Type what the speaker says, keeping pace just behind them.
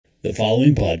The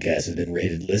following podcast has been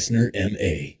rated Listener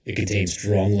MA. It contains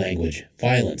strong language,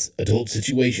 violence, adult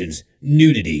situations,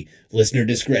 nudity. Listener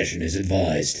discretion is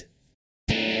advised.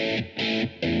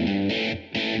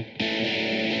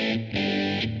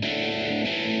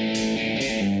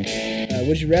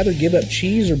 Would you rather give up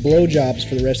cheese or blowjobs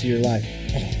for the rest of your life?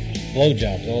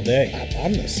 Blowjobs all day.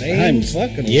 I'm the same.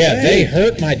 Fucking Yeah, same. they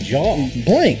hurt my jaw.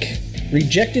 Blank.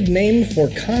 Rejected name for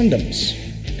condoms.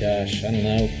 Gosh, I don't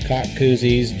know. Cock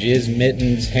koozies, jizz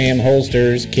mittens, ham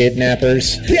holsters,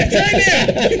 kidnappers. Yeah, try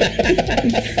it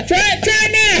now! Try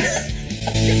it now!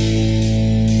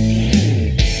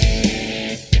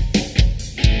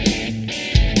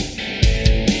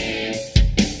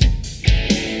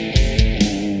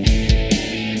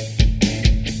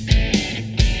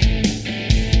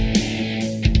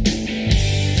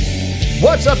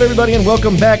 What's up, everybody, and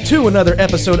welcome back to another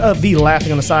episode of the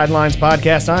Laughing on the Sidelines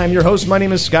podcast. I am your host. My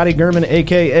name is Scotty Gurman,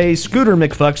 a.k.a. Scooter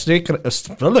McFuckstick.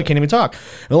 I can't even talk.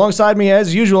 Alongside me,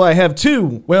 as usual, I have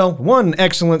one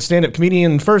excellent stand-up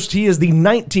comedian. First, he is the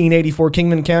 1984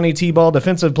 Kingman County T-Ball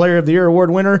Defensive Player of the Year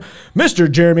Award winner, Mr.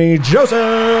 Jeremy Joseph.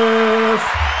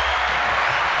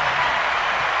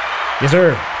 Yes,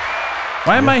 sir.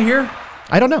 Why am I here?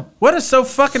 I don't know. What is so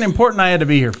fucking important I had to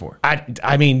be here for?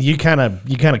 I mean, you kind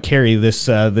of carry this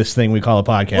thing we call a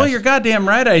podcast. Well, you're goddamn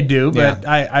right I do, but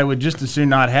Yeah. I would just as soon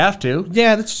not have to.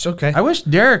 Yeah, that's okay. I wish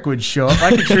Derek would show up. I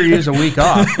could sure use a week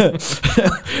off.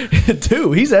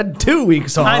 He's had 2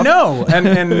 weeks off. I know,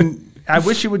 and I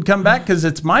wish he would come back because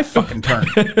it's my fucking turn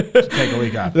to take a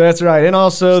week off. That's right. And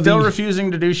also Still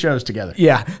refusing to do shows together.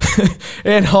 Yeah.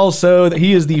 And also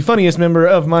he is the funniest member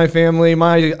of my family,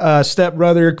 my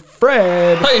stepbrother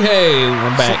Fred. Hey,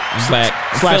 I'm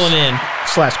back. Filling in.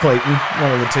 Slash Clayton,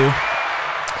 one of the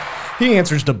two. He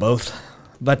answers to both.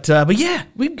 But yeah,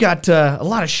 we've got a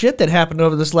lot of shit that happened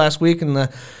over this last week in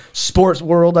the sports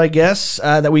world, I guess,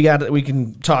 that we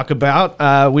can talk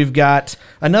about. We've got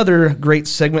another great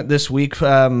segment this week.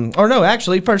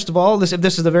 First of all, if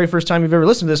this is the very first time you've ever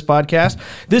listened to this podcast,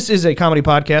 this is a comedy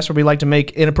podcast where we like to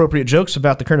make inappropriate jokes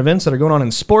about the current events that are going on in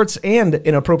sports and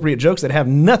inappropriate jokes that have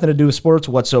nothing to do with sports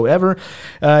whatsoever.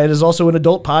 It is also an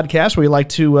adult podcast where we like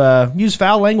to use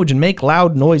foul language and make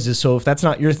loud noises. So if that's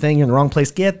not your thing, you're in the wrong place.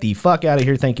 Get the fuck out of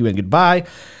here. Thank you and goodbye.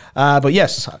 But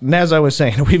yes, as I was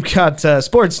saying, we've got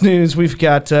sports news. We've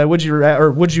got would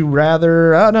you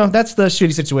rather? Oh no, that's the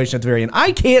shitty situation at the very end.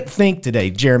 I can't think today,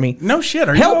 Jeremy. No shit.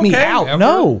 Are Help you me okay? out. Ever?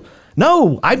 No.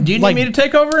 Do you need me to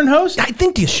take over and host? I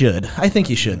think you should. I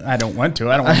don't want to.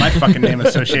 I don't want my fucking name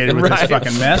associated with this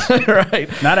fucking mess. Right.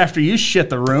 Not after you shit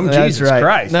the room. That's Jesus right.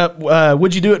 Christ. Now,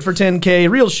 would you do it for 10K?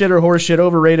 Real shit or horse shit?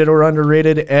 Overrated or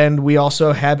underrated? And we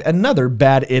also have another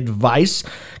bad advice.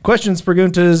 Questions,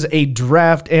 preguntas, a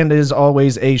draft, and as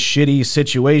always, a shitty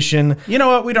situation. You know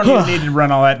what? We don't even need to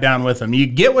run all that down with them. You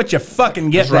get what you fucking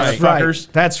get, motherfuckers.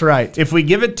 That's right. If we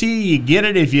give it to you, you get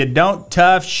it. If you don't,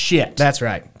 tough shit. That's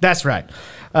right. That's right.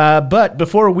 But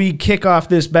before we kick off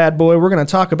this bad boy, we're going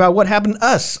to talk about what happened to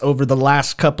us over the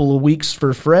last couple of weeks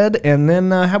for Fred, and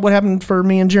then what happened for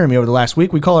me and Jeremy over the last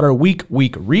week. We call it our week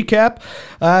recap.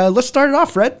 Let's start it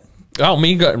off, Fred. Oh,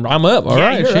 I'm up. All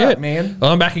right, you're shit. up, man.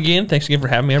 Well, I'm back again. Thanks again for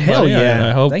having me, everybody. Hell yeah. And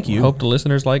I hope, Thank you. hope the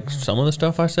listeners like some of the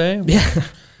stuff I say. Yeah.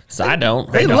 So I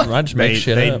don't. I just make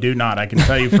shit They up. do not. I can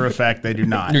tell you for a fact they do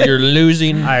not. You're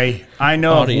losing. I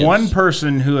know audience. of one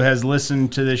person who has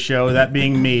listened to this show, that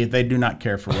being me. They do not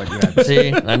care for what you have to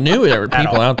say. See, I knew there were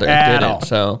people out there that did it,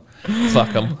 so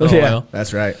fuck them. Oh, Yeah, well.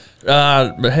 that's right.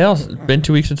 But hell, it's been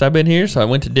 2 weeks since I've been here, so I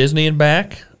went to Disney and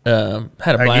back. Had a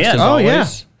blast Again? as Oh,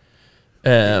 always.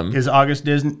 Is August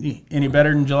Disney any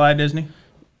better than July Disney?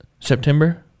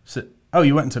 September. Oh,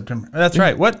 you went in September. That's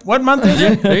right. What month is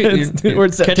it? You're We're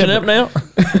in catching September. up now?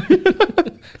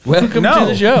 Welcome No. to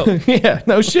the show. Yeah,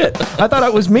 no shit. I thought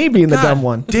it was me being the dumb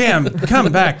one. Damn, come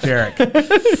back, Derek.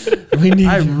 We need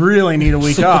I really need a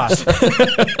week off.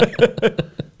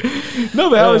 No,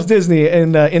 but how was Disney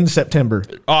in September?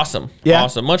 Awesome. Yeah?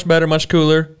 Awesome. Much better, much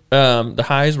cooler. The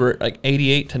highs were like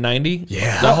 88 to 90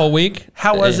 the whole week.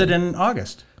 How was it in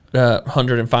August?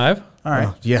 105. All right.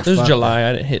 Oh, yeah, This is fuck. July.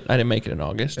 I didn't make it in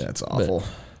August. That's but awful.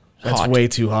 That's hot. way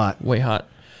too hot. Way hot.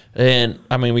 And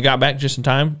I mean, we got back just in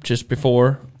time, just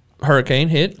before hurricane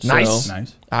hit. Nice. So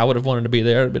Nice. I would have wanted to be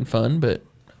there. It'd been fun, but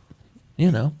you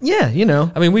know. Yeah, you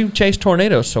know. I mean, we chased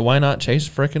tornadoes, so why not chase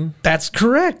frickin'? That's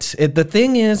correct. The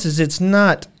thing is it's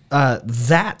not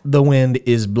that the wind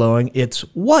is blowing. It's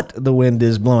what the wind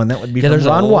is blowing. That would be from there's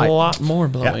Ron a White. lot more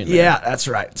blowing. there. Yeah, that's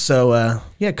right. So,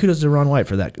 kudos to Ron White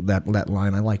for that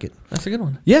line. I like it. That's a good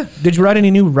one. Yeah. Did you ride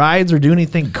any new rides or do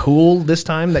anything cool this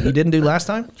time that you didn't do last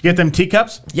time? Did you get them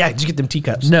teacups? Yeah, did you get them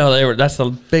teacups? No, that's the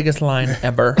biggest line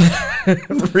ever.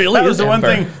 Really? That was the one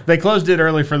Ever. thing. They closed it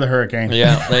early for the hurricane.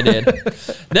 Yeah, they did.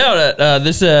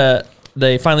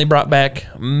 They finally brought back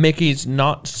Mickey's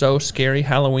Not So Scary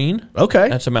Halloween. Okay.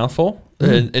 That's a mouthful.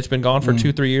 It's been gone for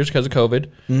 2-3 years because of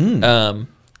COVID.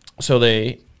 So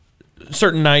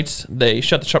certain nights they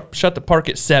shut the park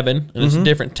at 7, and it's a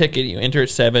different ticket. You enter at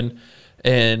 7,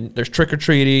 and there's trick or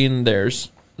treating.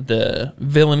 There's the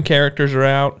villain characters are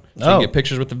out, so you get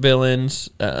pictures with the villains.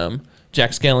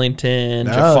 Jack Skellington,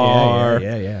 Jafar,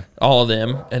 yeah. all of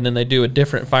them, and then they do a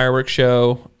different fireworks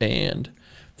show, and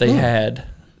they had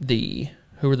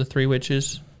who were the 3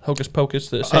 witches? Hocus Pocus,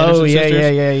 the Sanderson sisters.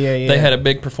 Yeah. They had a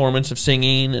big performance of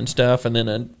singing and stuff, and then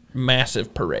a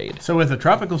massive parade. So with a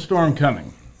tropical storm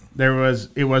coming,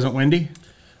 it wasn't windy?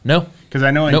 No, Because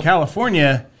I know in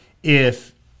California,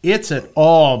 if it's at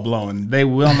all blowing, they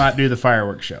will not do the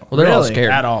fireworks show. well, they're all Really?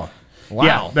 scared. At all. Wow.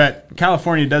 Yeah, but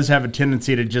California does have a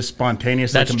tendency to just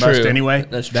spontaneously That's combust true. anyway.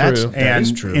 That's That's- true. That And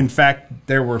is true. in fact,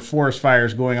 there were forest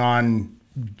fires going on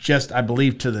just, I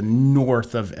believe, to the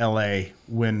north of LA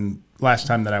last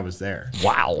time that I was there.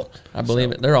 Wow. I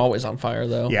believe it. They're always on fire,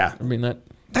 though. Yeah. I mean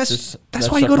That's that's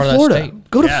why you go part to of that Florida.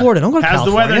 state. Go to Yeah. Florida. Don't go to How's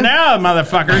the California. weather now,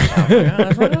 motherfuckers? Yeah,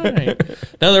 that's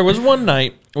right. Now there was one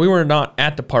night we were not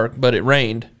at the park, but it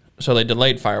rained, so they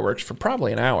delayed fireworks for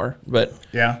probably an hour. But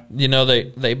Yeah.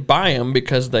 they buy them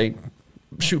because they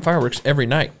shoot fireworks every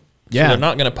night. Yeah. So they're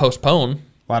not going to postpone.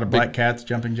 A lot of black cats,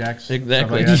 jumping jacks. stuff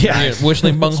Exactly. like that. Yeah.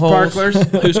 Whistling bungholes. Sparklers.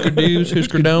 Husker do's,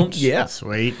 Husker don'ts. Yeah.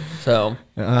 Sweet. So,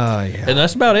 Yeah. and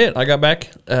that's about it. I got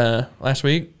back last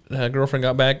week. Girlfriend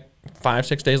got back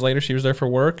 5-6 days later. She was there for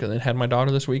work, and then had my daughter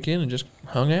this weekend and just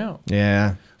hung out.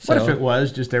 Yeah. What So- if it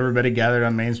was just everybody gathered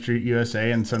on Main Street,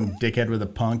 USA, and some dickhead with a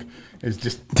punk is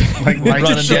just like Running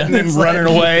shitting down. and running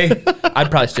away? I'd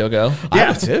probably still go.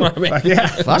 Yeah, too. I mean, yeah,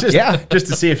 Fuck just, yeah. just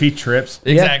to see if he trips.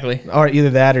 exactly. Yeah. Or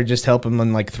either that or just help him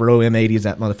and like throw M80s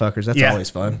at motherfuckers. That's Yeah. always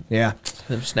fun. Yeah.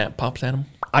 Then snap pops at him.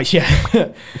 Yeah.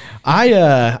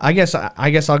 I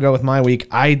guess I'll go with my week.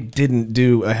 I didn't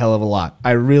do a hell of a lot.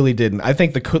 I really didn't. I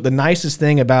think the nicest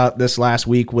thing about this last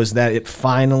week was that it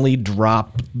finally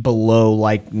dropped below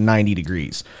like 90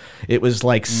 degrees. It was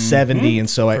like 70, and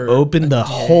so I opened the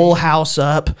whole house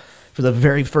up for the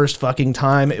very first fucking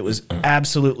time. It was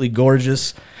absolutely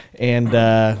gorgeous, and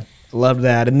loved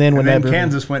that. And then And then whenever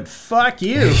Kansas went, "Fuck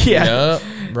you," yeah. Yep,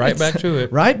 right back to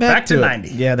it. Right back to it. 90.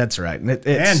 Yeah, that's right. And it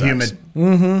and sucks.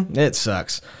 humid. It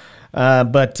sucks.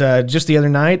 But just the other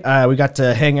night, we got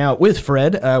to hang out with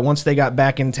Fred. Once they got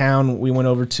back in town, we went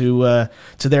over to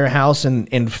their house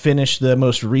and finished the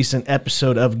most recent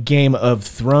episode of Game of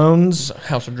Thrones,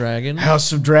 House of Dragons.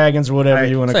 House of Dragons, or whatever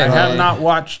you want to say I call have it. not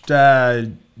watched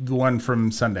the one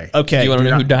from Sunday. Okay. Do you want to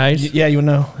know who dies? Yeah, you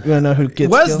want to know who gets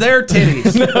Was killed? there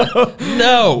titties?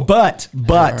 No. But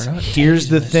There are not here's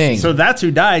the thing. So that's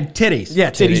who died. Titties. Yeah,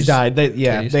 titties Titties. died.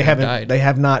 Titties They have haven't. died. They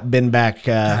have not been back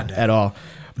at all.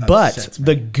 But upsets me.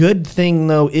 the good thing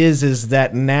though is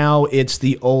that now it's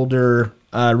the older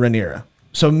Rhaenyra.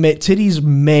 So titties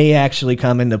may actually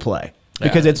come into play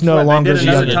because it's no What, longer they did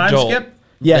the another young. time Joel. skip?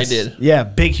 Yes, They did. Yeah,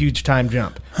 big huge time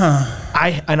jump.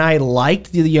 I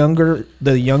liked the younger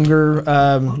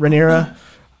Rhaenyra.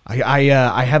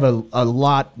 I have a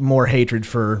lot more hatred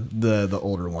for the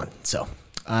older one. So,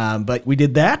 but we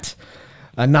did that.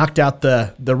 Knocked out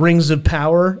the Rings of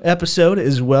Power episode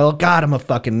as well. God, I'm a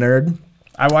fucking nerd.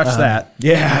 I watched that.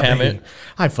 Yeah, I haven't. baby.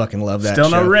 I fucking love that. Still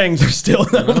no show. rings. There's still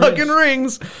no fucking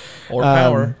rings. Or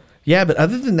power. Yeah, but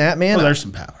other than that, man. Well, there's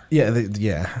some power. yeah,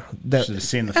 yeah. That, Should have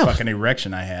seen the fucking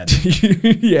erection I had.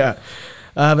 yeah.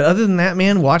 But other than that,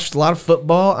 man, watched a lot of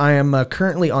football. I am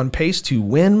currently on pace to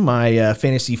win my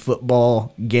fantasy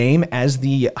football game as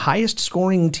the highest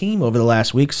scoring team over the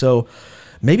last week. So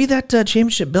maybe that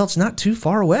championship belt's not too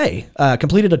far away.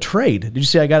 Completed a trade. Did you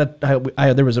see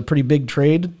there was a pretty big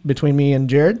trade between me and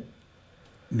Jared?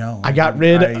 No. I got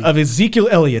rid of Ezekiel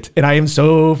Elliott, and I am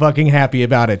so fucking happy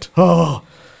about it. Oh,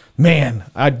 man.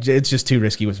 It's just too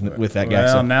risky with that guy.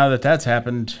 Well, So now that's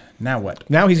happened, now what?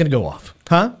 now he's going to go off.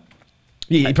 Huh?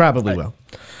 He probably will.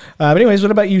 But anyways,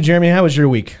 what about you, Jeremy? How was your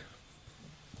week?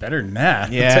 Better than that.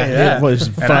 I'll Yeah, tell you that. it was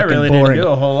and I fucking really boring. didn't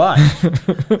do a whole lot.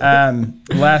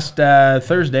 Last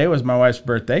Thursday was my wife's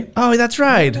birthday. Oh, that's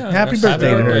right. Happy that's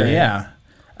birthday to happy her. birthday. Yeah.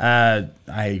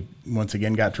 I once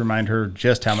again got to remind her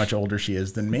just how much older she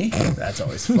is than me. That's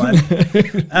always fun.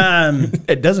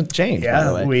 It doesn't change, by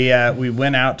the way. We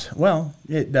went out. Well,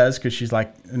 it does because she's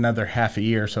like another half a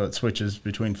year, so it switches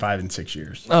between 5 and 6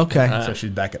 years. Okay. So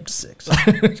she's back up to 6.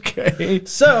 Okay.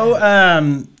 So,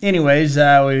 anyways,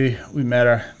 we met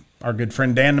our good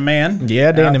friend Dan the Man.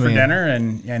 Yeah, Dan out the for Man. dinner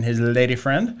and his lady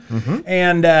friend,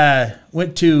 and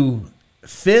went to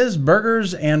Fizz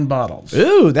Burgers and Bottles.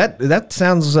 Ooh, that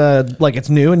sounds like it's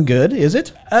new and good. Is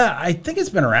it? I think it's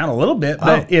been around a little bit,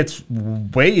 but it's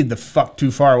way the fuck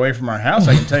too far away from our house.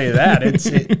 I can tell you that.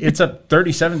 It's up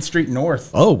 37th Street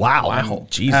North. Oh, wow.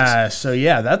 Jesus. So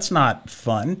yeah, that's not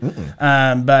fun.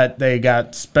 But they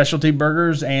got specialty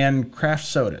burgers and craft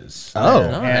sodas. Oh,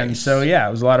 and nice. so yeah,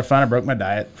 it was a lot of fun. I broke my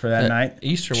diet for that night.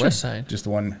 East or West Side? Just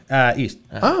the one east.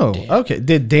 Oh, damn. okay.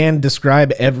 Did Dan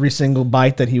describe every single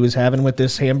bite that he was having with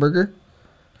this hamburger?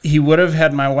 He would have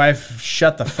had my wife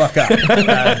shut the fuck up.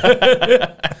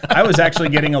 I was actually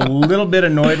getting a little bit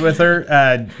annoyed with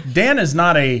her. Dan is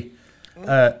not a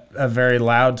very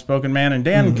loud spoken man, and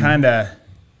Dan kind of,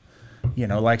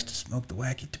 likes to smoke the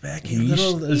wacky tobacco a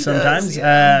little sometimes.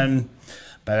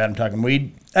 By that I'm talking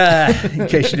weed, in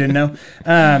case you didn't know.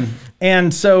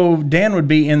 And so Dan would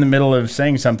be in the middle of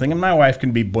saying something, and my wife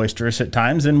can be boisterous at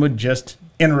times and would just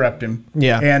interrupt him.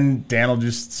 Yeah. And Dan will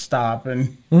just stop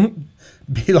and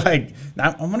be like,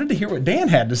 I wanted to hear what Dan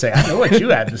had to say. I know what you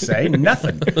had to say.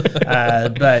 Nothing.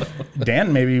 But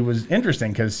Dan maybe was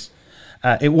interesting because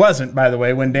it wasn't, by the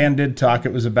way. When Dan did talk,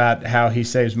 it was about how he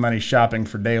saves money shopping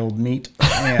for day-old meat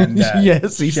and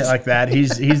Yes, shit like that.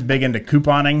 He's big into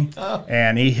couponing,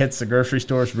 and he hits the grocery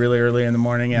stores really early in the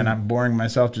morning, and I'm boring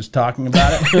myself just talking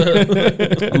about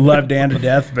it. I love Dan to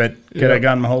death, but could have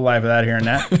gone my whole life without hearing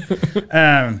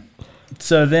that.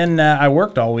 So then I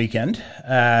worked all weekend.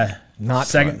 Not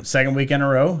second week in a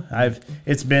row.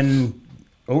 It's been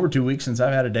over 2 weeks since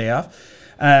I've had a day off.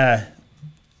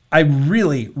 I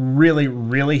really, really,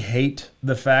 really hate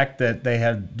the fact that they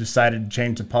have decided to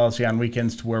change the policy on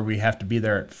weekends to where we have to be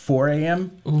there at 4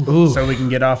 a.m. so we can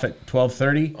get off at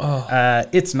 12:30.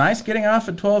 It's nice getting off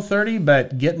at 12:30,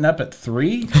 but getting up at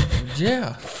 3?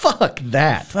 Yeah. Fuck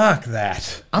that. Fuck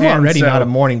that. I'm And already so, not a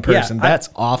morning person. yeah, That's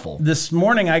awful. This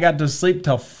morning I got to sleep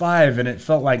till 5, and it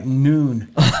felt like noon.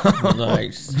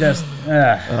 Nice. Just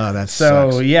Oh, that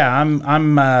so sucks. yeah,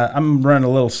 I'm running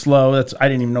a little slow. I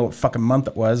didn't even know what fucking month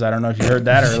it was. I don't know if you heard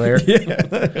that earlier.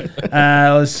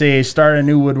 Let's see. Start a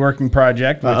new woodworking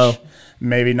project, which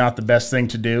maybe not the best thing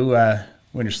to do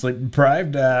when you're sleep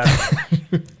deprived.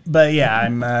 But yeah,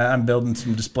 I'm building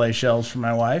some display shelves for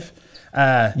my wife.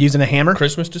 Using a hammer?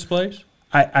 Christmas displays?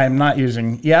 I'm not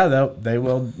using. Yeah, they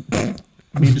will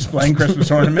be displaying Christmas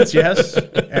ornaments. Yes,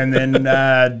 and then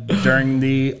during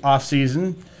the off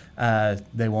season.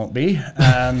 They won't be.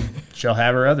 She'll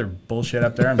have her other bullshit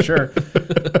up there, I'm sure.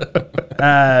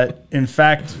 In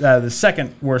fact, the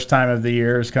second worst time of the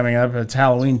year is coming up. It's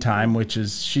Halloween time, which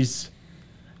is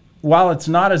while it's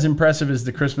not as impressive as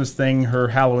the Christmas thing, her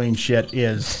Halloween shit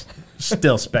is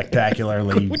still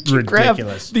spectacularly Would you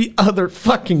ridiculous. grab the other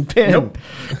fucking pen? Nope.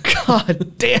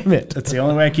 God damn it. That's the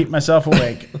only way I keep myself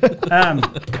awake. By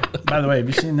the way, have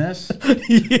you seen this?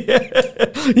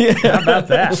 Yeah. How about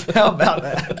that? How about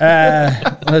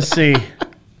that? Let's see.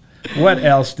 What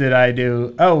else did I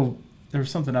do? Oh, there was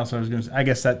something else I was going to say. I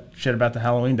guess that shit about the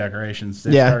Halloween decorations.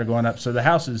 They started going up. So the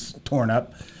house is torn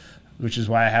up, which is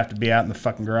why I have to be out in the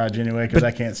fucking garage anyway, because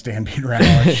I can't stand being around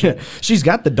all that shit. She's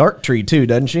got the dark tree too,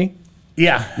 doesn't she?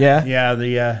 Yeah. Yeah?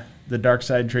 Yeah, the dark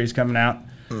side tree's coming out.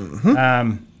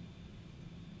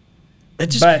 It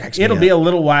just But cracks me it'll up. be a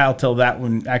little while till that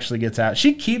one actually gets out.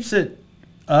 She keeps it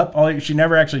up. She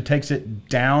never actually takes it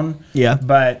down. Yeah.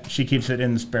 But she keeps it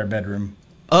in the spare bedroom.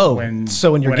 Oh,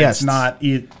 so when your guests. It's not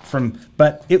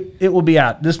but it will be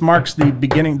out. This marks the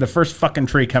beginning, the first fucking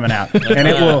tree coming out, and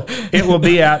it will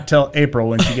be out till April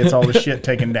when she gets all the shit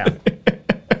taken down.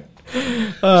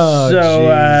 Oh,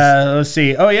 So let's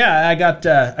see. Oh yeah, I got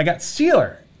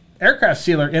aircraft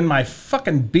sealer in my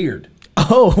fucking beard.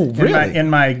 Oh, really? In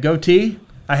my goatee.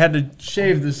 I had to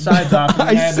shave the sides off.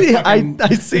 And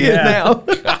I see it now.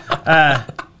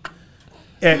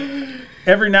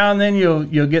 Every now and then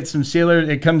you'll get some sealer.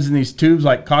 It comes in these tubes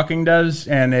like caulking does,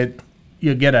 and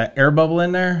you'll get an air bubble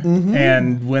in there.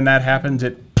 And when that happens,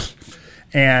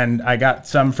 and I got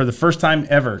some for the first time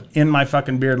ever in my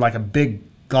fucking beard, like a big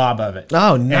glob of it.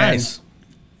 Oh, nice. And,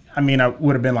 I mean, I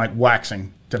would have been like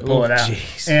waxing to pull it out.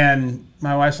 Jeez. And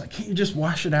my wife's like, can't you just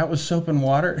wash it out with soap and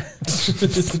water?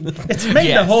 It's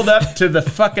made to hold up to the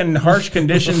fucking harsh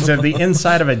conditions of the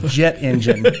inside of a jet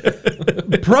engine.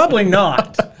 Probably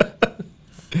not.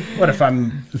 What if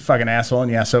I'm a fucking asshole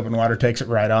and soap and water takes it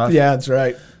right off? Yeah, that's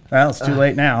right. Well, it's too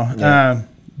late now. Yeah.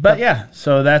 But yeah,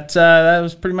 so that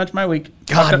was pretty much my week.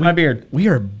 Fucked up my beard. We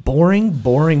are boring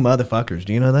motherfuckers.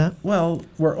 Do you know that? Well,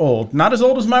 we're old. Not as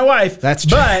old as my wife. That's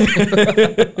true.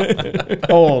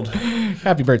 But old.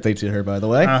 Happy birthday to her, by the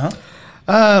way. Uh-huh.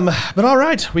 But all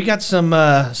right, we got some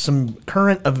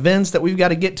current events that we've got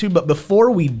to get to. But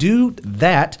before we do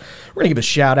that, we're going to give a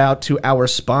shout out to our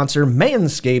sponsor,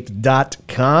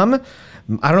 Manscaped.com.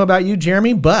 I don't know about you,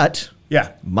 Jeremy, but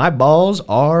Yeah. my balls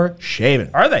are shaven.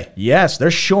 Are they? Yes,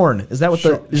 they're shorn. Is that what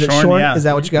is it shorn? Yeah. Is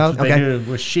that what you got? That's what they do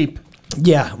with sheep.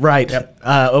 Yeah, right. Yep.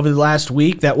 Over the last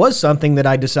week, that was something that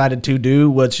I decided to do,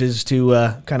 which is to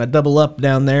kind of double up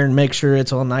down there and make sure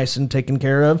it's all nice and taken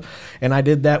care of. And I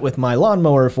did that with my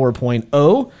lawnmower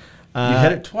 4.0. You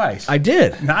hit it twice. I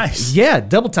did. Nice. Yeah,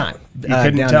 double time. You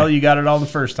couldn't tell you got it all the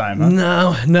first time, huh?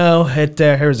 No.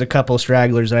 There was a couple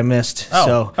stragglers that I missed. Oh,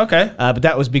 so, okay. But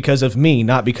that was because of me,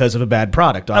 not because of a bad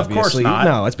product, obviously. Of course not.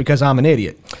 No, it's because I'm an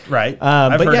idiot. Right.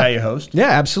 I've but heard yeah. how you host. Yeah,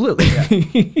 absolutely.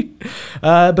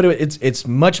 But it's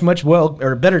much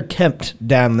better kept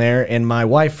down there, and my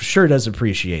wife sure does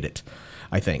appreciate it,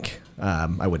 I think.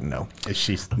 I wouldn't know.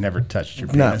 She's never touched your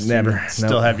No, penis. never. You Still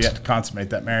Nope. have yet to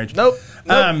consummate that marriage. Nope.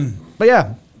 But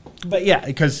yeah. But yeah,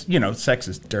 because, sex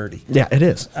is dirty. Yeah, it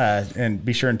is. And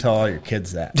be sure and tell all your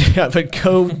kids that. Yeah, but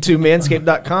go to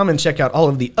manscaped.com and check out all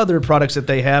of the other products that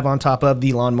they have on top of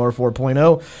the Lawnmower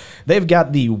 4.0. They've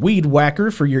got the Weed Whacker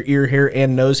for your ear hair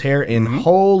and nose hair, and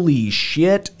holy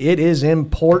shit, it is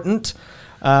important.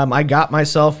 I got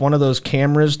myself one of those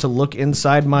cameras to look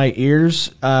inside my ears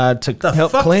to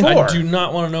help fuck clean. for? I do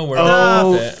not want to know where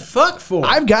Oh, that's at. Fuck for?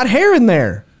 I've got hair in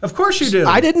there. Of course you do.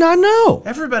 I did not know.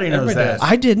 Everybody knows Everybody that. does.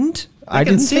 I didn't. I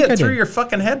can didn't see think it I through did. your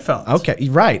fucking headphones. Okay,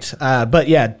 right. But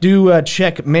yeah, do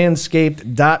check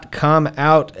manscaped.com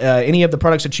out. Any of the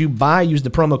products that you buy, use the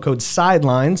promo code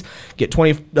SIDELINES. Get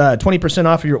 20%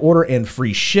 off of your order and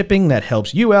free shipping. That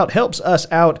helps you out, helps us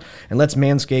out, and lets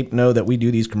Manscaped know that we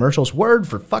do these commercials word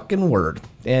for fucking word.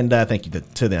 And thank you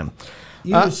to them.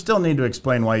 You still need to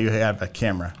explain why you have a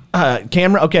camera.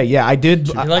 Camera? Okay, yeah, I did.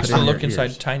 He likes to look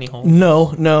inside tiny holes.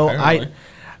 No. Apparently.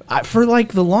 I for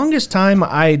like the longest time,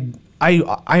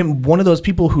 I'm one of those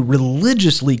people who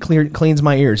religiously cleans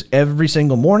my ears every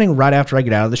single morning right after I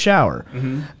get out of the shower.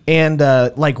 And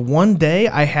like one day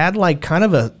I had like kind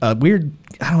of a weird,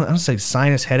 I don't say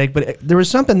sinus headache, but there was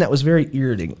something that was very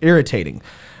irritating.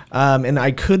 And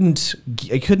I couldn't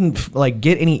like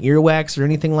get any earwax or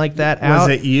anything like that out.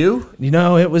 Was it you?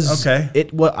 It was Okay.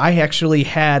 I actually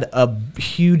had a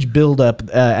huge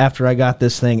buildup after I got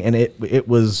this thing, and it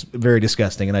was very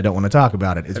disgusting, and I don't want to talk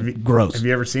about it. It's gross. Have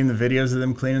you ever seen the videos of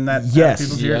them cleaning that? Yes.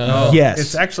 People's ear? Yeah. Yes.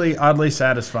 It's actually oddly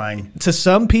satisfying. To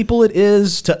some people it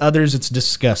is, to others it's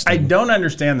disgusting. I don't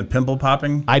understand the pimple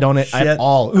popping. I don't shit. at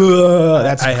all. Ugh,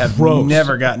 that's I have gross.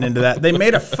 never gotten into that. They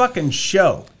made a fucking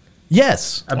show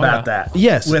Yes. about that.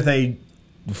 Yes. With a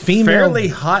Female. fairly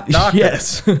hot doctor.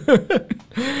 Yes.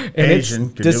 Asian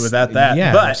could do without that.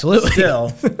 Yeah, but absolutely.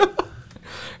 still,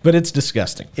 But it's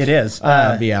disgusting. it is.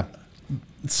 Yeah.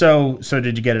 So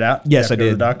did you get it out? Yes, You have to I go to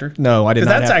did. the doctor? No, I did 'Cause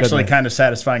not. that's have to actually go. kind of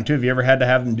satisfying too. Have you ever had to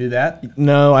have them do that?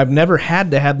 No, I've never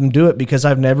had to have them do it because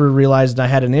I've never realized I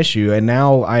had an issue, and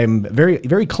now I'm very,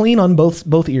 very clean on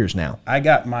both ears now. I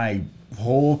got my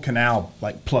whole canal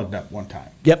like plugged up one time,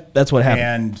 Yep, that's what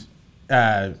happened.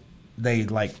 and they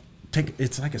like take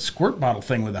it's like a squirt bottle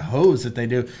thing with a hose that they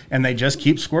do, and they just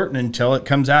keep squirting until it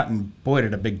comes out, and boy,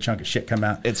 did a big chunk of shit come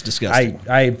out. It's disgusting.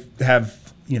 I have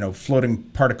floating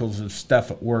particles of stuff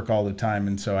at work all the time,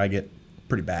 and so I get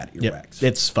pretty bad earwax. Yep,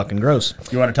 it's fucking gross.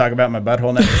 You want to talk about my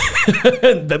butthole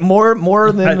now? But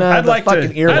more than I'd the like fucking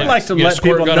to. earwax. I'd like to You got a let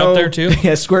squirt people gun know up there too.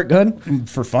 Yeah, squirt gun.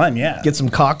 for fun. Yeah. Get some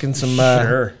caulk and some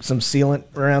Sure. some sealant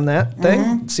around that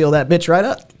thing. Seal that bitch right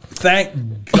up.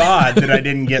 Thank God that I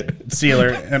didn't get sealer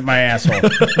at my asshole.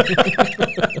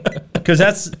 Because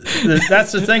that's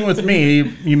the thing with me.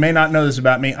 You may not know this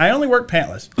about me. I only work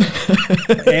pantless,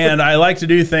 and I like to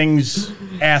do things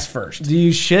ass first. Do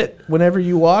you shit whenever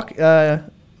you walk,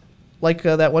 like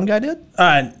that one guy did?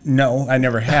 No, I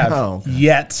never have Oh, okay.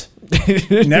 yet.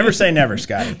 Never say never,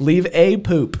 Scotty. Leave a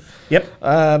poop. Yep.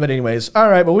 But anyways, all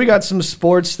right. But we got some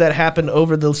sports that happened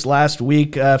over this last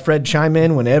week. Fred, chime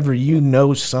in whenever you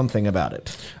know something about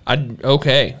it.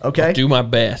 Okay. Okay. I'll do my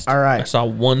best. All right. I saw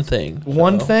one thing.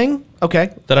 One so, thing.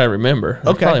 Okay. that I remember.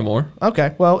 There's Okay. probably more.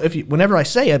 Okay. Well, whenever I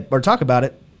say it or talk about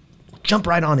it, jump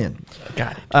right on in.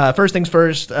 Got it. First things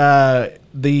first.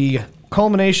 The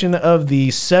culmination of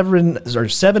the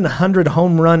 700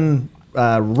 home run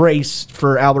race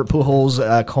for Albert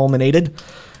Pujols culminated.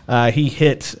 He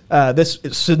hit this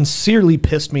sincerely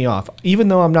pissed me off. Even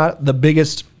though I'm not the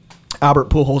biggest Albert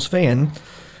Pujols fan,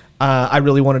 I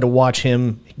really wanted to watch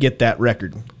him get that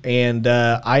record. And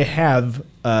I have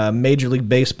Major League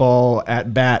Baseball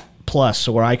at Bat Plus,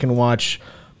 so where I can watch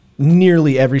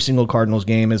nearly every single Cardinals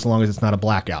game as long as it's not a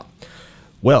blackout.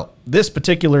 Well, this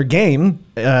particular game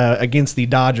against the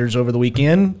Dodgers over the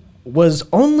weekend was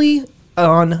only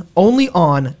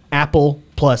on Apple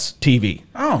Plus TV.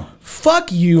 Oh.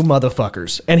 Fuck you,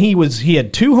 motherfuckers. And he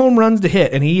had 2 home runs to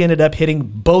hit, and he ended up hitting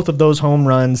both of those home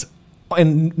runs,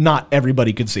 and not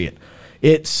everybody could see it.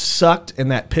 It sucked,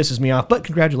 and that pisses me off, but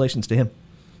congratulations to him.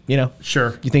 You know?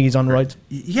 Sure. You think he's on roids?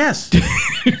 Yes.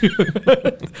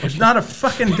 There's not a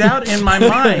fucking doubt in my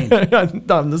mind.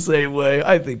 I'm the same way.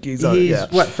 I think he's on. He's,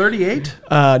 what, 38?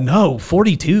 No,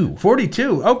 42.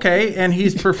 42. Okay, and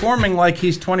he's performing like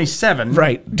he's 27.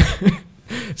 Right.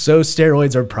 So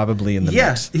steroids are probably in the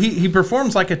yes, mix. he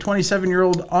performs like a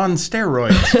 27-year-old on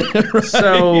steroids. Right.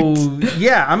 So,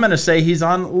 yeah, I'm going to say he's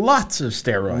on lots of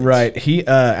steroids. Right.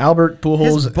 Albert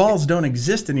Pujols. His balls don't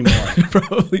exist anymore.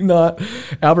 Probably not.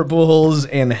 Albert Pujols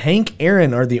and Hank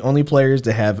Aaron are the only players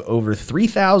to have over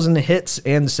 3,000 hits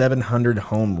and 700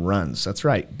 home runs. That's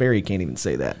right. Barry can't even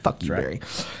say that. Fuck you, right.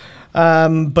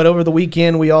 Barry. But over the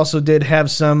weekend, we also did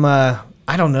have some...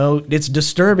 I don't know. It's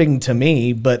disturbing to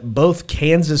me, but both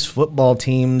Kansas football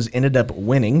teams ended up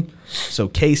winning. So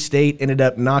K-State ended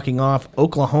up knocking off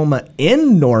Oklahoma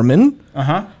in Norman.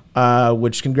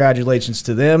 Which congratulations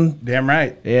to them. Damn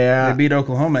right. Yeah. They beat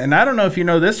Oklahoma. And I don't know if you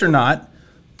know this or not.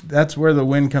 That's where the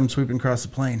wind comes sweeping across the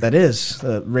plain. That is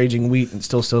raging wheat and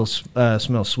still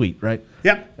smells sweet, right?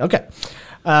 Yep. Okay.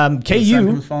 The sun KU.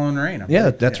 comes following the rain.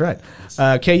 Yeah, that's right.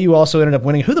 KU also ended up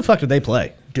winning. Who the fuck did they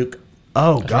play? Duke.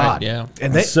 Oh, God. Right, yeah.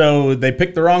 And So they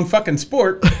picked the wrong fucking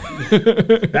sport.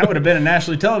 That would have been a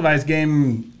nationally televised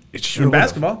game in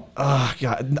basketball. Oh,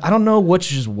 God. I don't know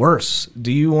which is worse.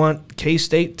 Do you want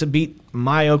K-State to beat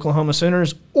my Oklahoma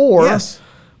Sooners or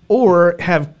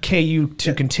have KU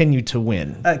to continue to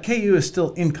win? KU is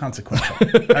still inconsequential.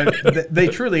 They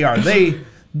truly are.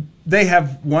 They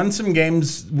have won some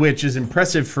games, which is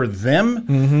impressive for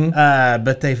them,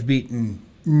 but they've beaten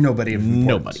nobody of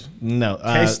importance. No.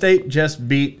 K-State just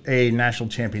beat a national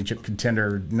championship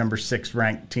contender, number 6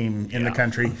 ranked team in the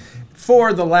country.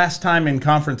 For the last time in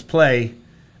conference play,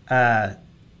 Oklahoma's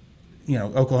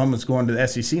going to the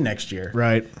SEC next year.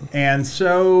 Right. And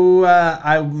so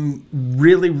I'm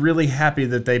really, really happy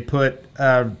that they put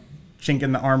chink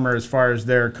in the armor as far as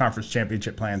their conference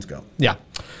championship plans go. Yeah.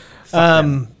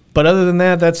 But other than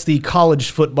that, that's the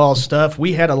college football stuff.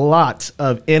 We had a lot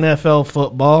of NFL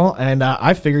football, and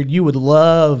I figured you would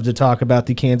love to talk about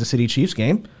the Kansas City Chiefs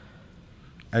game.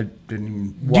 I didn't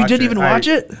even watch it. You didn't even watch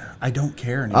it? I don't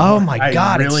care anymore. Oh, my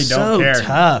God. I really it's don't so care.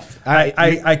 tough.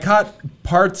 I caught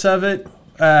parts of it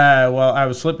while I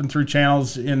was flipping through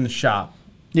channels in the shop.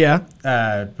 Yeah.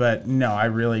 But no, I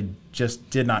really just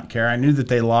did not care. I knew that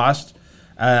they lost.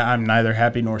 I'm neither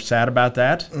happy nor sad about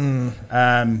that.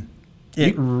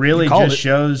 It really just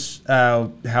shows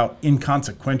how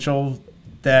inconsequential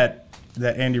that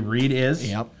Andy Reid is.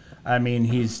 Yep. I mean,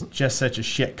 he's just such a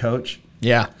shit coach.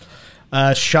 Yeah.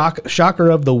 Shocker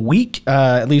of the week,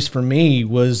 at least for me,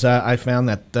 was I found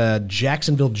that the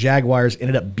Jacksonville Jaguars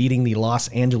ended up beating the Los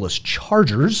Angeles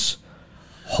Chargers.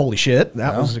 Holy shit.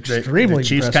 That was extremely The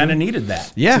Chiefs kind of needed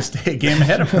that. Yeah. To stay a game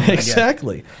ahead of them.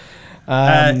 Exactly.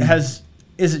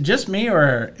 Is it just me,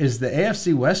 or is the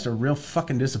AFC West a real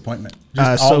fucking disappointment?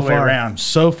 Just all so the way far, around.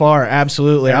 So far,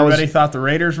 absolutely. Everybody thought the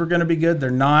Raiders were going to be good.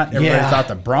 They're not. Everybody Yeah. thought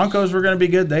the Broncos were going to be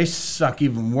good. They suck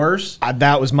even worse.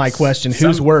 That was my question.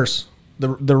 Who's worse,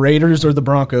 the Raiders or the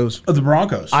Broncos? The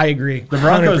Broncos. I agree. The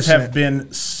Broncos 100%. have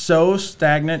been so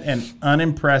stagnant and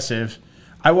unimpressive.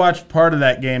 I watched part of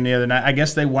that game the other night. I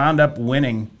guess they wound up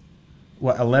winning,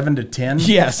 11-10?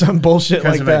 Yeah, some bullshit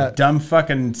like because of that. a dumb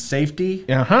fucking safety.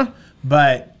 Uh-huh.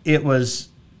 But it was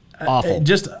Awful.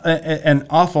 just an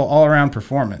awful all-around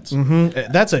performance.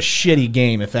 That's a shitty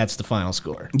game if that's the final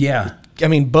score. Yeah. I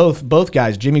mean, both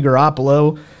guys. Jimmy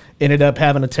Garoppolo ended up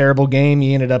having a terrible game.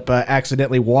 He ended up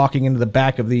accidentally walking into the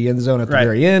back of the end zone at the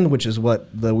very end, which is what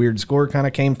the weird score kind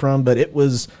of came from. But it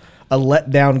was a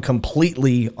letdown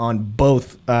completely on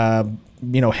both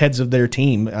heads of their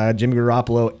team. Jimmy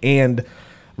Garoppolo and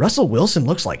Russell Wilson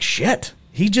looks like shit.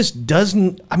 He just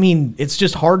doesn't. I mean, it's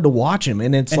just hard to watch him,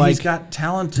 and it's he's got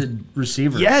talented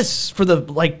receivers. Yes, for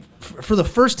the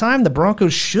first time, the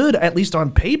Broncos should, at least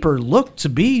on paper, look to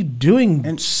be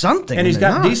doing something. And he's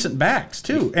they're got not. decent backs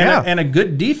too, and a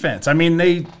good defense. I mean,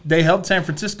 they held San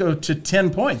Francisco to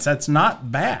 10 points. That's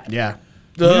not bad. Yeah,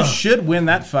 You should win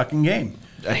that fucking game.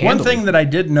 One thing that I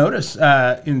did notice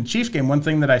in the Chiefs game, one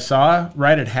thing that I saw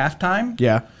right at halftime,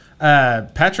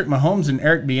 Patrick Mahomes and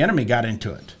Eric Bieniemy got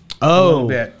into it a little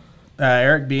bit.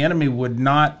 Eric Bieniemy would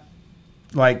not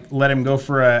let him go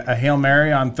for a Hail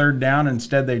Mary on 3rd down.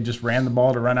 Instead, they just ran the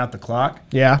ball to run out the clock.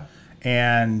 Yeah.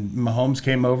 And Mahomes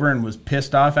came over and was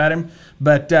pissed off at him.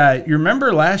 But you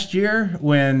remember last year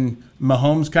when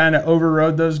Mahomes kind of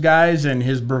overrode those guys and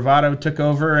his bravado took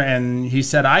over and he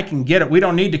said, I can get it. We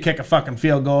don't need to kick a fucking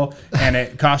field goal. And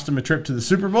it cost him a trip to the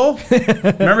Super Bowl.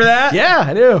 Remember that? Yeah,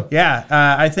 I do. Yeah.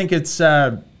 I think it's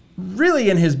really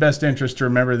in his best interest to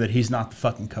remember that he's not the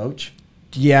fucking coach.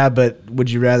 Yeah, but would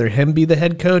you rather him be the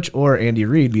head coach or Andy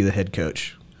Reid be the head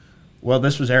coach? Well,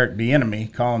 this was Eric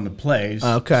Bieniemy calling the plays.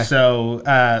 Okay. So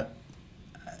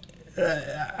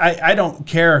I don't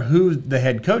care who the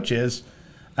head coach is.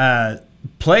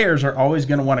 Players are always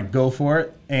going to want to go for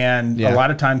it, and a lot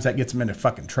of times that gets them into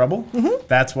fucking trouble.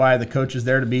 That's why the coach is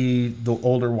there to be the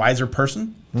older, wiser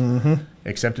person,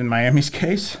 except in Miami's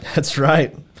case. That's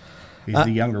right. He's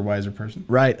the younger, wiser person.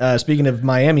 Right. Speaking of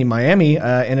Miami,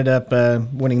 ended up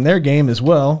winning their game as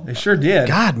well. They sure did.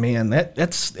 God, man,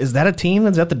 is that a team?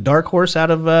 Is that the dark horse out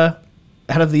of the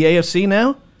AFC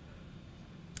now?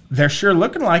 They're sure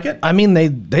looking like it. I mean,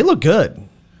 they look good.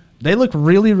 They look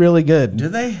really, really good. Do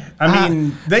they? I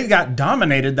mean, they got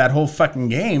dominated that whole fucking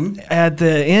game. At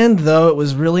the end, though, it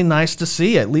was really nice to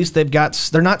see. At least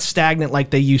they're not stagnant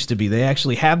like they used to be. They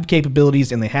actually have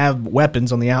capabilities and they have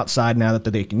weapons on the outside now that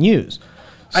they can use.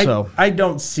 So I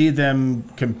don't see them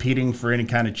competing for any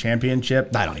kind of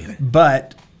championship. I don't either.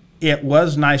 But it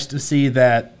was nice to see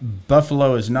that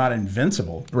Buffalo is not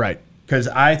invincible. Right. Because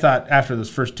I thought after those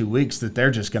first 2 weeks that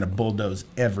they're just going to bulldoze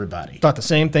everybody. Thought the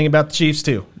same thing about the Chiefs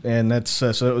too, and that's so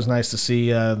it was nice to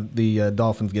see the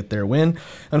Dolphins get their win.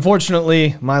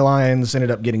 Unfortunately, my Lions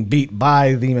ended up getting beat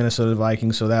by the Minnesota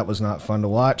Vikings, so that was not fun to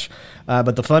watch.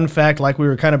 But the fun fact, like we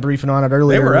were kind of briefing on it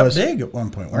earlier, they were was up big at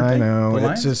one point, weren't they? I know.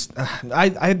 The It's just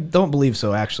I don't believe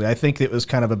so. Actually, I think it was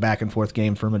kind of a back and forth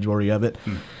game for a majority of it.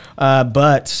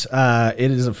 But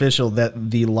it is official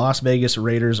that the Las Vegas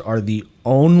Raiders are the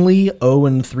only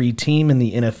 0-3 team in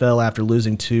the NFL after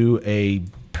losing to a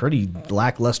pretty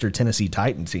lackluster Tennessee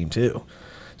Titan team too.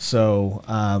 So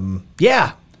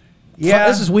yeah,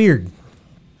 this is weird.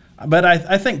 But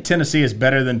I think Tennessee is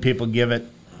better than people give it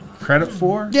credit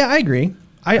for. Yeah, I agree.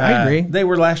 I agree. They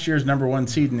were last year's #1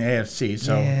 seed in the AFC.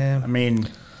 So I mean.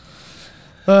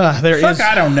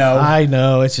 I don't know. I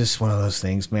know. It's just one of those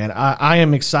things, man. I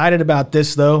am excited about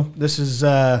this, though. This is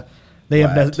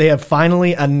they have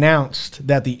finally announced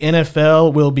that the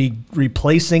NFL will be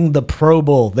replacing the Pro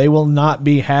Bowl. They will not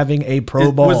be having a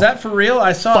Pro Bowl. Was that for real?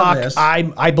 I saw this.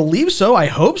 I believe so. I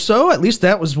hope so. At least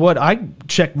that was what I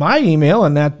checked my email,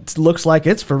 and that looks like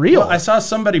it's for real. Well, I saw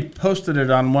somebody posted it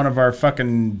on one of our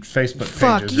fucking Facebook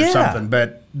pages or something,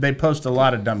 but they post a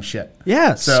lot of dumb shit.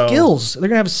 Yeah, skills. They're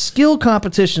gonna have skill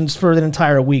competitions for the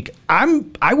entire week.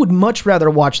 I would much rather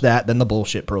watch that than the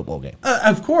bullshit Pro Bowl game.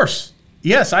 Of course.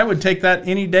 Yes, I would take that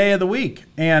any day of the week.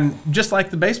 And just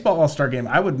like the baseball All-Star game,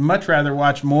 I would much rather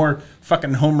watch more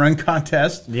fucking home run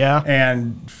contests. Yeah.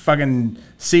 And fucking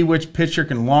see which pitcher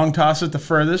can long toss it the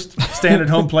furthest, stand at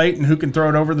home plate, and who can throw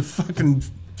it over the fucking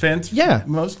fence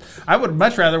most. I would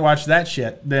much rather watch that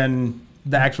shit than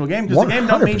the actual game, because the game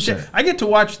don't mean shit. I get to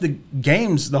watch the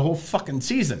games the whole fucking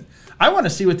season. I want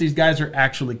to see what these guys are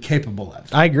actually capable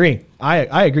of. I agree.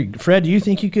 I agree. Fred, do you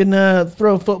think you can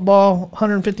throw a football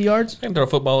 150 yards? I can throw a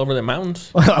football over the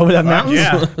mountains. Over the mountains?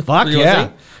 Yeah. Fuck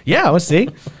yeah. Yeah, let's see.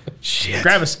 Shit.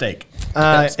 Grab a steak.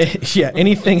 Yeah.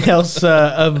 Anything else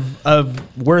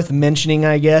of worth mentioning,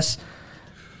 I guess?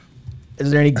 Is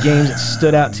there any games that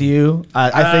stood out to you?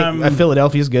 I think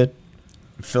Philadelphia's good.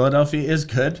 Philadelphia is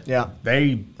good. Yeah.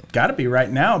 They got to be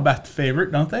right now about the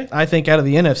favorite, don't they? I think out of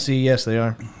the NFC, yes, they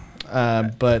are.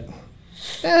 But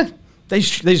they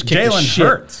just kicked the shit. Jalen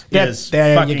Hurts is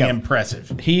fucking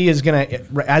impressive. He is going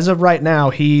to, as of right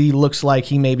now, he looks like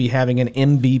he may be having an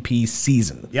MVP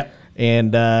season. Yep.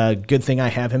 And good thing I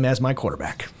have him as my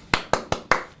quarterback.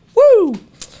 Woo!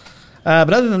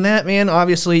 But other than that, man,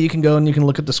 obviously you can go and you can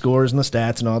look at the scores and the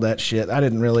stats and all that shit. I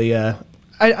didn't really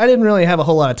have a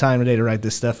whole lot of time today to write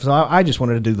this stuff, so I just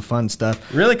wanted to do the fun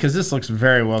stuff. Really? Because this looks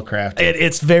very well crafted.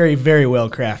 It's very, very well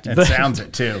crafted. It sounds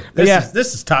it, too.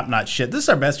 This is top-notch shit. This is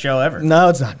our best show ever. No,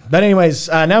 it's not. But anyways,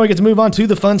 now we get to move on to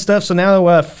the fun stuff, so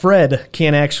now Fred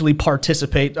can actually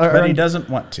participate. But he doesn't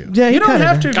want to. Yeah, you don't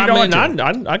have to if you don't want to.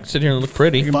 I can sit here and look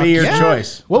pretty. It can be your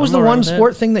choice. What was the one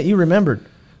sport thing that you remembered?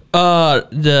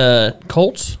 The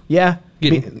Colts. Yeah.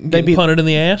 They beat punted in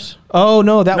the ass. Oh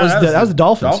no, that was the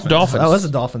Dolphins. Dolphins. Oh, that was the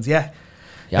Dolphins. Yeah,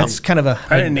 that's kind of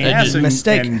a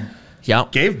mistake. Yeah.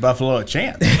 gave Buffalo a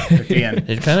chance at the end.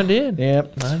 It kind of did.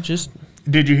 Yep.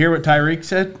 Did you hear what Tyreek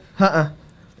said? Uh-uh.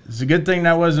 It's a good thing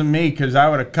that wasn't me because I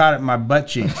would have caught it in my butt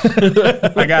cheeks.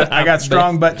 I got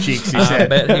strong butt cheeks, he I said.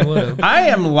 bet he would have. I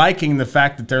am liking the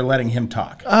fact that they're letting him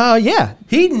talk. Yeah.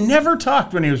 He never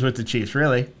talked when he was with the Chiefs,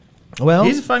 really. Well,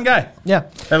 He's a fun guy, yeah.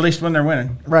 at least when they're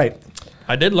winning. Right.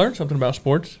 I did learn something about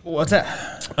sports. What's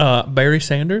that? Barry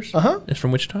Sanders Uh-huh. is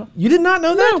from Wichita. You did not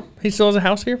know that? He still has a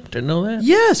house here. Didn't know that.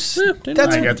 Yes. didn't That's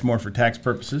I think that's more for tax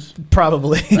purposes.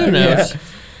 probably. Who knows?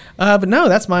 But no,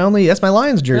 that's my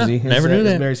Lions jersey. Yeah, never knew is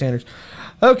that. Barry Sanders.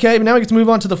 Okay, but now we get to move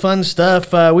on to the fun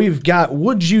stuff. We've got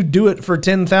Would You Do It for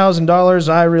 $10,000?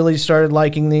 I really started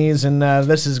liking these, and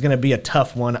this is going to be a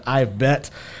tough one, I bet.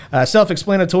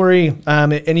 Self-explanatory,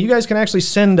 and you guys can actually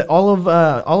send all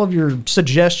of your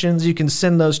suggestions. You can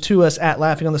send those to us at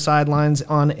Laughing on the Sidelines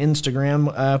on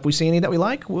Instagram. If we see any that we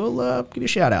like, we'll give you a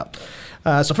shout out.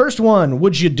 So first one,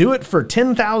 would you do it for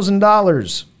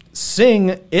 $10,000?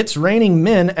 Sing It's Raining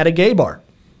Men at a gay bar.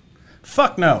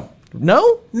 Fuck no.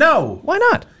 No? No. Why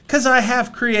not? Because I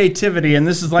have creativity, and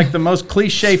this is like the most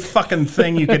cliche fucking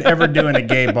thing you could ever do in a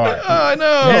gay bar. I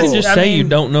know. You It's- just I say mean, you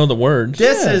don't know the words.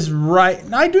 This is right.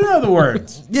 I do know the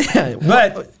words, Yeah.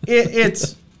 but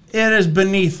it is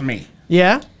beneath me.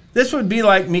 Yeah? This would be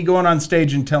like me going on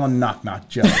stage and telling knock-knock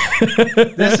jokes.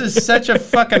 This is such a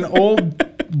fucking old,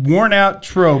 worn-out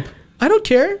trope. I don't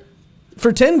care.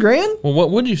 For 10 grand? Well,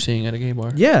 what would you sing at a gay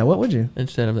bar Yeah, what would you?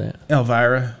 instead of that?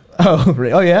 Elvira. Oh,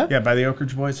 oh yeah? Yeah, by the Oak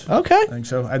Ridge Boys. Okay. I think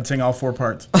so. I'd sing all 4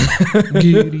 parts.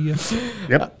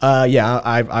 Yep. Yeah,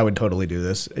 I would totally do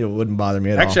this. It wouldn't bother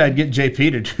me at Actually, all. I'd get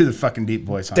JP to do the fucking deep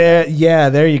voice on it. Yeah,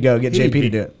 there you go. Get He'd JP be to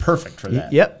do it. Perfect for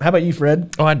that. Yep. How about you,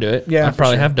 Fred? Oh, I'd do it. Yeah, I for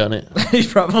probably sure. have done it. You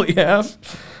probably have.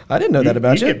 I didn't know that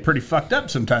about You you. get pretty fucked up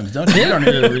sometimes, don't you? You don't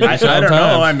even, I don't Sometimes.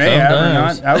 know. I may have or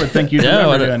Sometimes. not. I would think you'd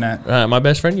remember doing that. My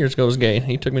best friend years ago was gay.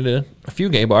 He took me to a few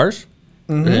gay bars.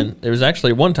 Mm-hmm. And it was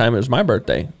actually one time it was my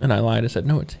birthday. And I lied. I said,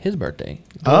 no, it's his birthday.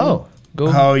 Oh. Go,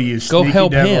 Oh, you go sneaky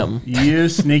help devil. him. You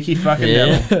sneaky fucking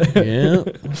Yeah. devil.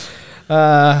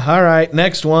 yeah. All right.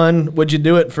 Next one. Would you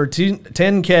do it for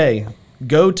 10K?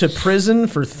 Go to prison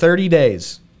for 30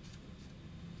 days.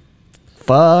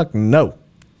 Fuck no.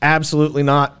 Absolutely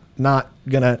not. Not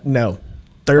gonna. No.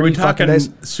 30 Are we fucking talking days.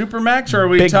 Supermax or are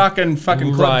we Big- talking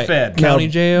fucking Club Right. Fed? County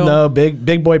jail? No,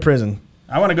 big boy prison.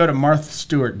 I want to go to Martha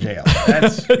Stewart jail.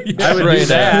 That's, I would do Right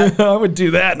that. I would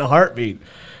do that in a heartbeat.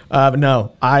 But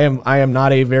no, I am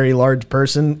not a very large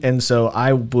person, and so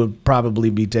I would probably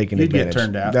be taken You'd get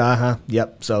advantage. turned out.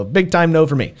 Yep. So big time no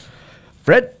for me.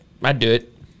 Fred. I'd do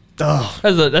it. Oh.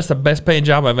 That's the best paying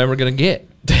job I'm ever going to get.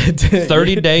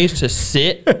 30 days to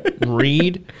sit,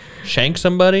 read, shank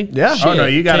somebody. Yeah. Shit, Oh no,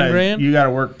 you 10 grand.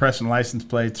 gotta work pressing license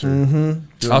plates or doing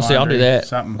I'll do laundry, that.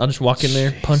 Something. I'll just walk in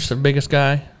there, punch the biggest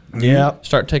guy, Yeah.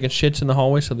 start taking shits in the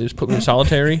hallway, so they just put me in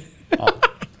solitary. all,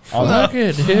 Fuck the,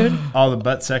 it, dude. all the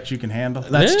butt sex you can handle.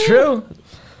 That's Yeah. true.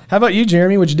 How about you,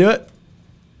 Jeremy? Would you do it?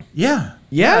 Yeah.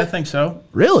 Yeah? I think so.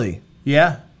 Really?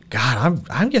 Yeah. God,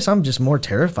 I guess I'm just more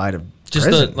terrified of Just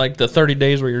prison. the 30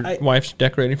 days where your wife's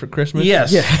decorating for Christmas.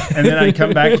 Yes. Yeah. And then I'd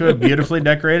come back to a beautifully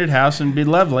decorated house and be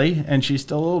lovely, and she's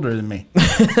still older than me.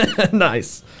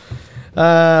 Nice.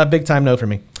 Big time no for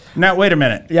me. Now, wait a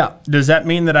minute. Yeah. Does that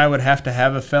mean that I would have to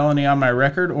have a felony on my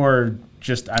record, or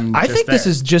just I'm I just think this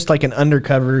there? is just like an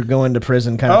undercover going to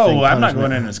prison kind of thing. Oh, I'm not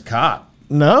punishment. going in as cop.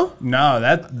 No? No,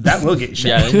 that will get you shot.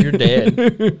 Yeah, then you're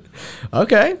dead.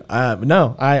 Okay.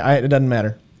 No, it doesn't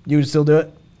matter. You would still do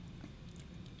it?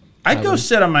 I'd go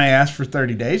sit on my ass for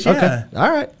 30 days. Yeah. Okay. All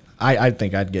right. I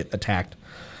think I'd get attacked.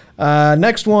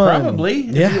 Next one. Probably.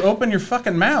 Yeah. If you open your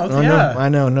fucking mouth, Oh, yeah. no, I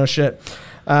know. No shit.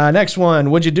 Next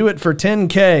one. Would you do it for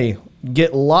 10K?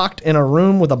 Get locked in a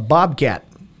room with a bobcat.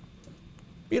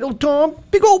 Big old Tom.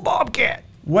 Big old bobcat.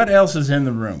 What else is in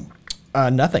the room?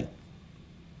 Nothing.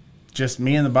 Just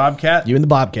me and the bobcat? You and the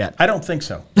bobcat. I don't think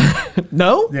so.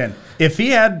 No? Then, if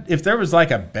there was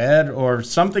like a bed or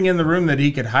something in the room that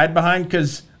he could hide behind,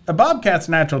 because a bobcat's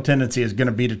natural tendency is going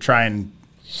to be to try and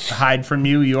hide from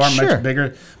you. You are Sure. much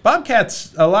bigger.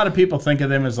 Bobcats, a lot of people think of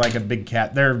them as like a big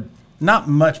cat. They're not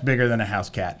much bigger than a house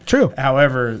cat. True.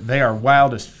 However, they are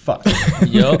wild as fuck.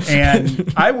 Yup.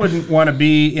 And I wouldn't want to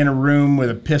be in a room with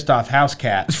a pissed off house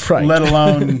cat, Right. let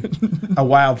alone a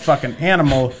wild fucking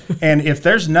animal. And if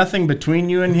there's nothing between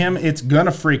you and him, it's going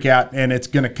to freak out and it's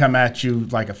going to come at you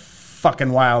like a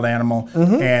fucking wild animal.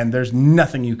 And there's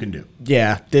nothing you can do.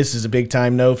 Yeah, this is a big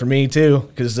time no for me too,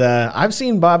 because I've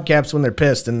seen bobcats when they're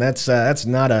pissed, and that's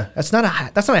not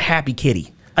a happy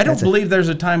kitty. I don't believe there's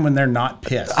a time when they're not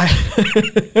pissed.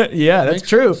 Yeah, that's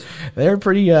true. They're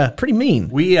pretty mean.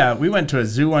 We went to a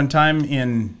zoo one time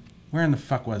in where in the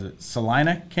fuck was it?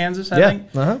 Salina, Kansas, I Yeah, think.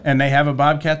 uh-huh. And they have a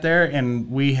bobcat there,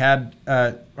 and we had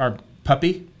our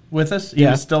puppy with us. He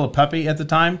Yeah. was still a puppy at the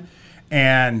time,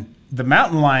 and the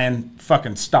mountain lion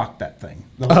fucking stalked that thing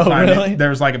the whole time. Really? There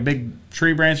was like a big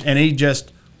tree branch, and he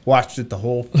just watched it the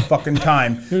whole fucking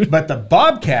time. But the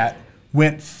bobcat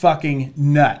went fucking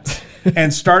nuts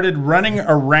and started running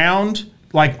around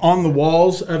like on the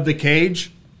walls of the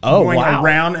cage. Oh, going wow.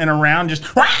 around and around, just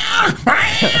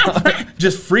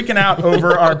freaking out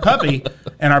over our puppy,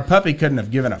 and our puppy couldn't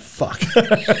have given a fuck.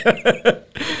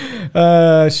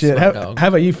 Shit. dog. How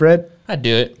about you, Fred? I'd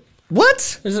do it.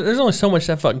 What? There's only so much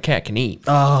that fucking cat can eat.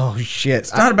 Oh, shit.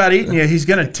 It's not about eating you. He's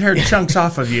gonna tear chunks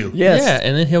off of you. Yes. Yeah,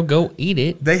 and then he'll go eat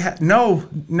it. They no.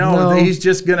 He's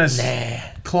just gonna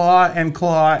claw and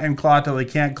claw and claw till he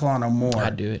can't claw no more.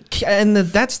 I'd do it. And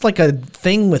that's like a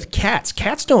thing with cats.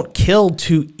 Cats don't kill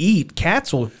to eat.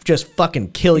 Cats will just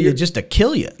fucking kill you just to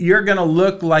kill you. You're gonna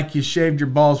look like you shaved your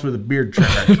balls with a beard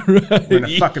trimmer when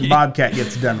a fucking bobcat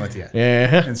gets done with you.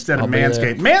 Yeah. Instead of I'll be there.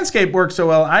 Manscaped. Manscaped works so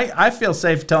well. I feel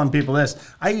safe telling people this.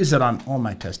 I use it on all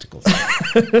my testicles.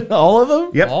 All of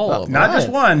them? Yep. All of Not them. just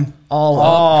one.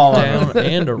 All of them. Down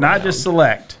and around. Not just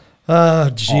select. Oh,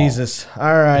 Jesus.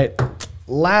 All right.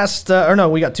 Last,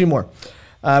 we got two more.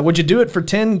 Would you do it for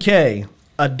 10K?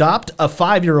 Adopt a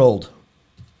 5-year-old.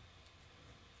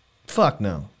 Fuck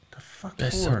no.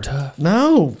 That's so tough.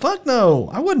 No, fuck no.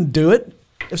 I wouldn't do it.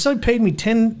 If somebody paid me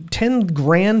 10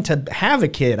 grand to have a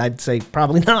kid, I'd say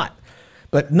probably not.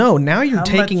 But no, now you're How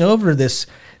taking much- over this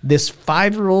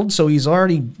 5-year-old, so he's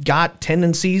already got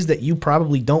tendencies that you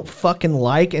probably don't fucking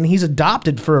like, and he's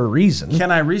adopted for a reason. Can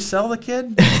I resell the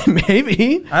kid?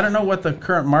 Maybe. I don't know what the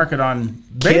current market on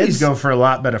babies Kids? go for a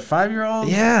lot, but a 5-year-old?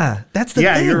 Yeah, that's the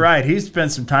Yeah, thing. you're right. He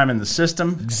spent some time in the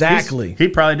system. Exactly. He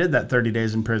probably did that 30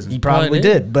 days in prison. He probably Probably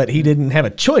did, but he didn't have a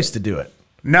choice to do it.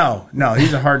 No,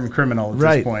 he's a hardened criminal at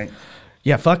Right. this point.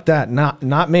 Yeah, fuck that.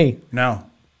 Not me. No.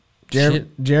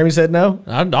 Shit. Jeremy said no.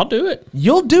 I'll do it.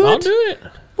 You'll do I'll it? do it.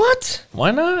 What?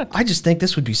 Why not? I just think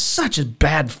this would be such a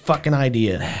bad fucking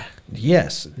idea.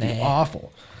 Yes, it'd be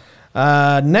awful.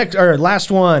 Last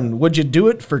one. Would you do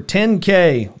it for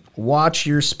 10K? Watch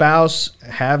your spouse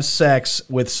have sex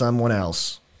with someone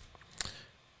else.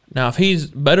 Now, if he's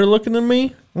better looking than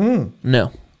me,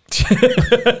 no.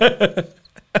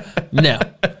 No.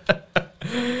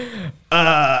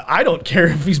 I don't care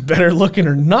if he's better looking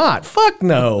or not. Fuck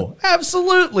no.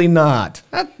 Absolutely not.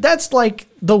 That's like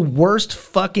the worst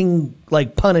fucking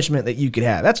like punishment that you could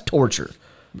have. That's torture.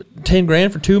 10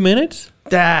 grand for 2 minutes?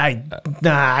 That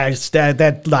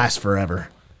lasts forever.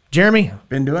 Jeremy?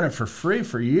 Been doing it for free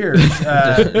for years.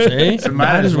 See? So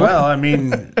might as well. I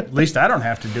mean, at least I don't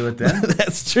have to do it then.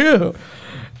 That's true.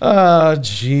 Oh,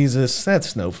 Jesus.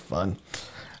 That's no fun.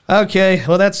 Okay,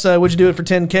 well, that's would you do it for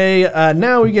 10K?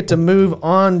 Now we get to move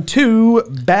on to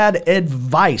bad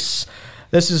advice.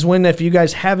 This is when if you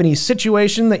guys have any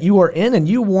situation that you are in and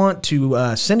you want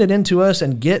to send it in to us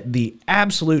and get the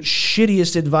absolute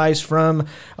shittiest advice from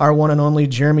our one and only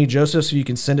Jeremy Joseph, so you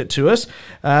can send it to us,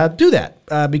 do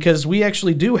that. Because we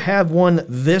actually do have one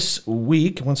this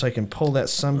week. Once I can pull that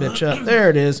sumbitch up. There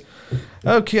it is.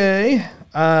 Okay.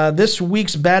 This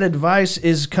week's bad advice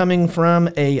is coming from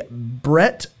a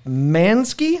Brett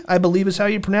Mansky, I believe is how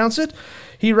you pronounce it.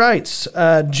 He writes,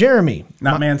 Jeremy.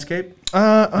 Not Manscaped?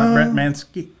 Not Brett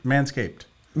Manscaped.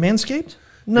 Manscaped?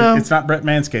 No. It's not Brett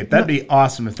Manscaped. That'd be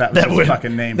awesome if that was his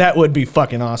fucking name. That would be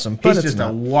fucking awesome. But He's it's just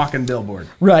not. a walking billboard.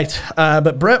 Right.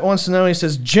 But Brett wants to know, he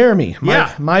says, Jeremy,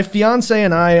 my fiance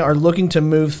and I are looking to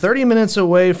move 30 minutes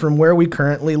away from where we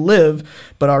currently live,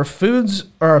 but our friends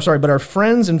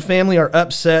and family are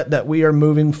upset that we are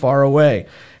moving far away.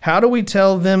 How do we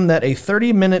tell them that a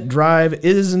 30-minute drive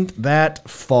isn't that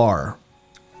far?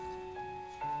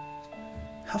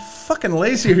 How fucking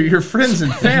lazy are your friends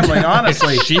and family,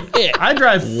 honestly? Shit. I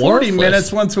drive 40 Worthless.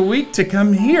 minutes once a week to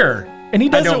come here. And he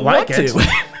I doesn't don't like want it. to.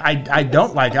 I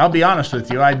don't like it. I'll be honest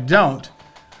with you. I don't.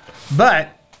 But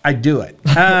I do it.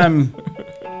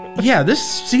 Yeah, this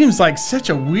seems like such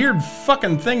a weird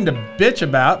fucking thing to bitch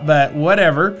about, but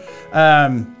whatever.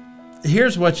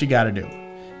 Here's what you got to do.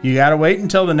 You got to wait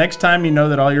until the next time you know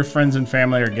that all your friends and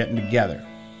family are getting together.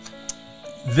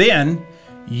 Then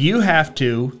you have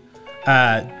to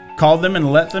call them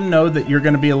and let them know that you're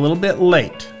going to be a little bit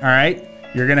late, all right?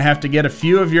 You're going to have to get a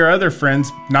few of your other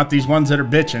friends, not these ones that are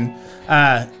bitching.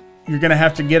 You're going to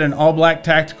have to get an all-black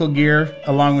tactical gear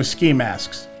along with ski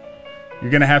masks.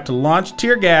 You're going to have to launch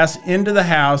tear gas into the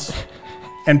house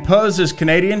and pose as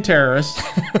Canadian terrorists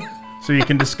so you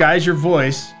can disguise your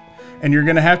voice. And you're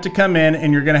going to have to come in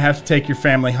and you're going to have to take your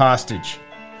family hostage.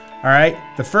 All right.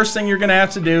 The first thing you're going to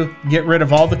have to do, get rid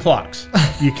of all the clocks.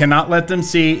 You cannot let them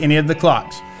see any of the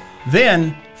clocks.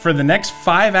 Then, for the next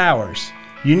 5 hours,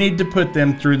 you need to put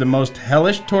them through the most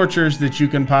hellish tortures that you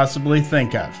can possibly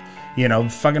think of. You know,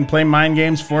 fucking play mind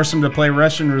games, force them to play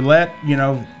Russian roulette. You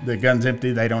know, the gun's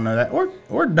empty. They don't know that.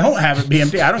 Or don't have it be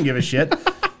empty. I don't give a shit.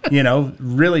 You know,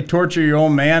 really torture your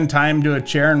old man, tie him to a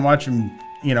chair and watch him,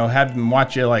 you know, have him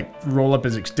watch you like roll up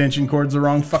his extension cords the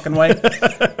wrong fucking way.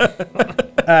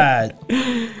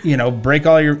 You know, break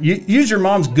all your, use your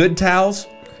mom's good towels.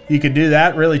 You could do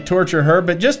that, really torture her,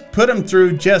 but just put them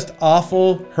through just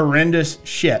awful, horrendous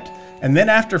shit. And then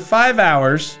after 5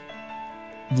 hours,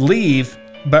 leave,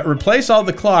 but replace all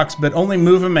the clocks, but only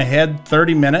move them ahead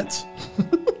 30 minutes.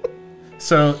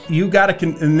 So you gotta,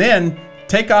 and then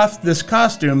take off this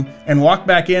costume and walk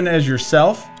back in as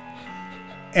yourself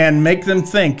and make them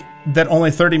think that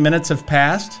only 30 minutes have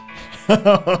passed.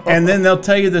 And then they'll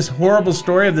tell you this horrible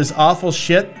story of this awful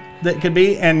shit that could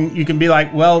be, and you can be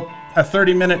like, well, a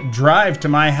 30-minute drive to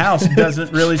my house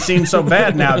doesn't really seem so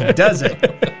bad now, does it?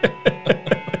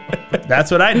 That's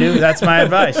what I do. That's my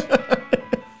advice.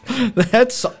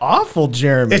 That's awful,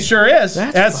 Jeremy. It sure is.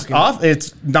 That's awful.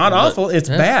 It's not awful. It's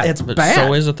bad. It's But bad.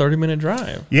 so is a 30-minute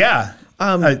drive. Yeah.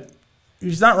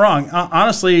 He's not wrong.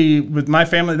 Honestly, with my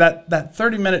family, that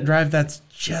 30-minute drive, that's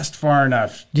just far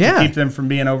enough Yeah. to keep them from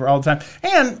being over all the time.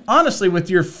 And honestly, with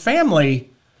your family,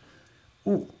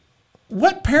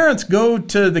 what parents go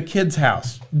to the kid's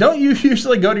house? Don't you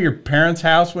usually go to your parents'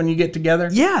 house when you get together?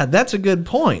 Yeah, that's a good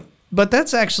point. But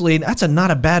that's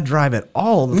not a bad drive at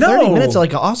all. The No. 30 minutes,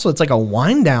 it's like a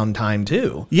wind down time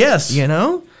too. Yes. You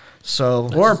know? So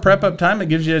Or prep up time. It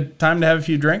gives you time to have a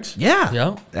few drinks. yeah.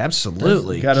 Yeah.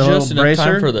 Absolutely. Got a Just little enough time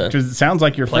bracer. for the Because it sounds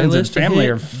like your friends and playlist to family hit.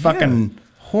 are fucking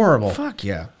horrible. Fuck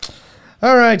yeah.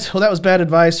 All right. Well, that was bad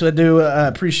advice. So I do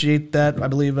appreciate that. I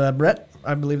believe Brett.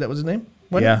 I believe that was his name.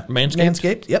 Wasn't Yeah. it? Manscaped?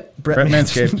 Manscaped. Yep. Brett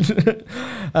Manscaped.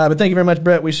 But thank you very much,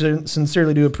 Brett. We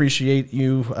sincerely do appreciate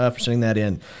you for sending that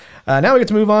in. Now we get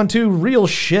to move on to real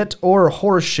shit or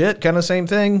horse shit. Kind of same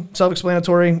thing.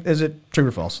 Self-explanatory. Is it true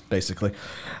or false, basically?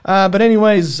 But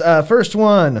anyways, first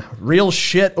one. Real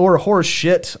shit or horse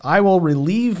shit. I will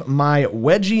relieve my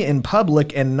wedgie in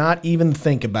public and not even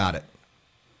think about it.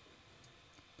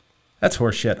 That's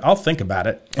horse shit. I'll think about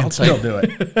it and I'll still take- do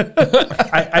it.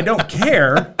 I don't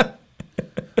care,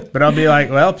 but I'll be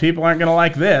like, well, people aren't going to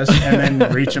like this, and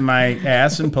then reach in my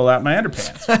ass and pull out my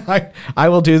underpants. I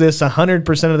will do this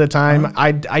 100% of the time.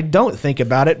 I don't think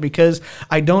about it because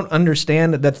I don't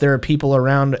understand that there are people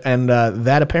around, and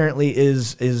that apparently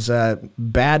is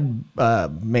bad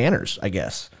manners, I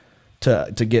guess,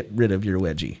 to get rid of your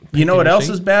wedgie. You know what else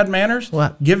is bad manners?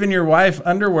 What? Giving your wife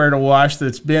underwear to wash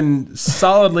that's been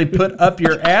solidly put up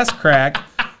your ass crack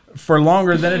for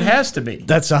longer than it has to be.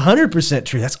 That's 100%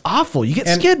 true. That's awful. You get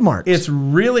And skid marks. It's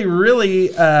really,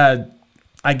 really,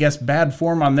 I guess, bad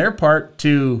form on their part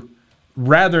to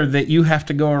rather that you have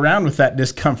to go around with that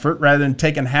discomfort rather than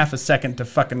taking half a second to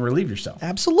fucking relieve yourself.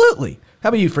 Absolutely. How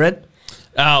about you, Fred?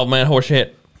 Oh, man, horse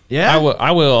shit. Yeah?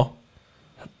 I will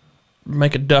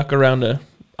make a duck around the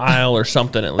aisle or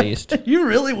something at least. You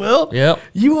really will? Yep.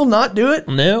 You will not do it?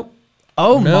 Nope.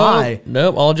 Oh, No, my.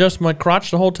 nope. I'll adjust my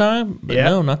crotch the whole time, but Yeah.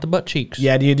 no, not the butt cheeks.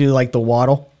 Yeah, do you do like the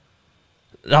waddle?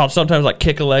 I'll sometimes like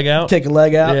kick a leg out. Take a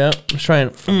leg out? Yeah. Just trying.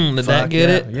 Did that Fuck get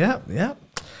yeah. it? Yeah,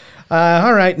 yeah.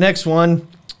 All right, next one.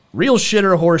 Real shit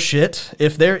or horse shit.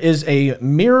 If there is a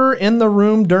mirror in the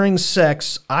room during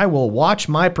sex, I will watch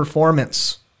my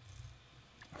performance.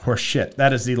 Horse shit.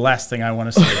 That is the last thing I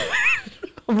want to say.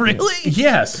 Really?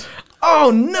 Yes.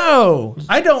 Oh, no.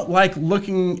 I don't like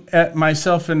looking at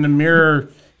myself in the mirror,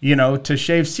 you know, to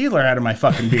shave sealer out of my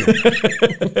fucking beard.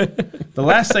 The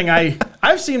last thing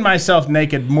I've seen myself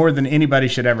naked more than anybody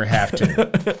should ever have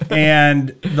to. And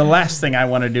the last thing I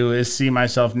want to do is see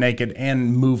myself naked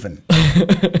and moving.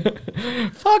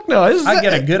 Fuck no. I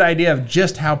get a good idea of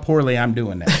just how poorly I'm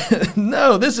doing that.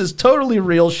 No, this is totally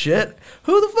real shit.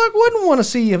 Who the fuck wouldn't want to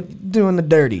see you doing the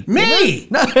dirty? Me!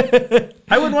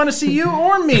 I wouldn't want to see you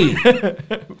or me.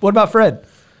 What about Fred?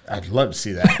 I'd love to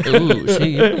see that. Ooh,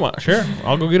 see, come on, sure.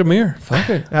 I'll go get a mirror. Fuck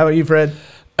it. How about you, Fred?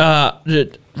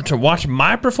 To watch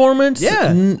my performance?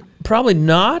 Yeah. Probably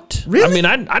not. Really? I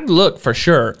mean, I'd look for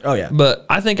sure. Oh, yeah. But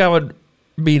I think I would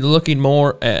be looking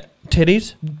more at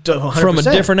titties 100%. from a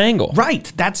different angle.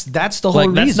 Right. That's the whole Like,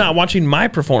 reason. that's not watching my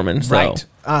performance, though. right.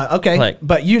 Okay. Like-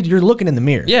 but you're looking in the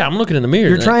mirror. Yeah, I'm looking in the mirror.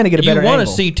 You're trying to get a better You want to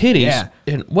angle. see titties. Yeah.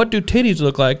 And what do titties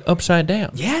look like upside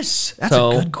down? Yes. That's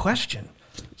So, a good question.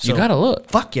 You got to look.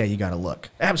 Fuck yeah, you got to look.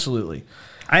 Absolutely.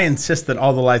 I insist that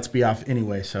all the lights be off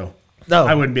anyway, so Oh,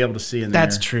 I wouldn't be able to see in there.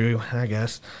 that's true, I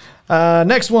guess.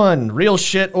 Next one, real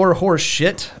shit or horse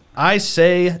shit. I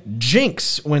say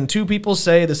jinx when two people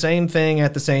say the same thing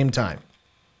at the same time.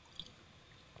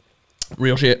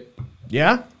 Real shit.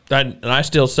 Yeah? And I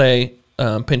still say,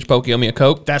 pinch pokey, owe me a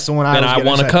Coke. That's the one I and was I gonna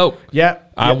want say. a Coke. Yeah.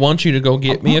 I want you to go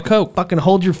get me a Coke. Fucking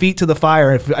hold your feet to the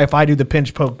fire if I do the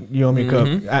pinch poke, you owe me a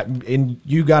Coke. And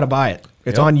you got to buy it.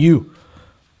 It's on you.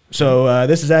 So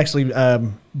this is actually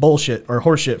bullshit or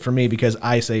horseshit for me because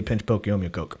I say pinch poke, you owe me a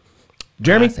Coke.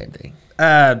 Jeremy? Same thing.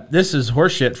 This is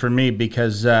horseshit for me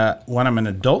because, one, I'm an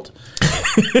adult.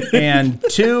 And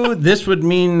two, this would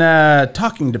mean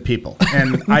talking to people.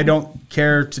 And I don't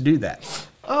care to do that.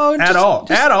 Oh, At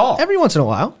all. Every once in a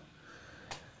while.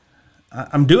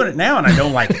 I'm doing it now and I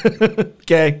don't like it.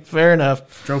 Okay, fair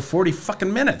enough. Drove 40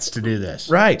 fucking minutes to do this.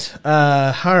 Right.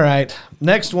 All right.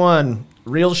 Next one.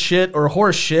 Real shit or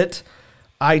horse shit.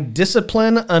 I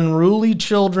discipline unruly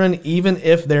children even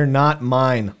if they're not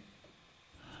mine.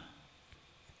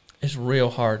 It's real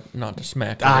hard not to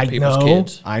smack I other people's know.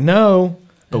 kids. I know.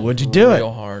 But would you do Real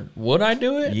it? hard. Would I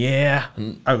do it? Yeah.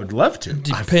 I would love to.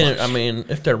 I mean,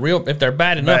 if they're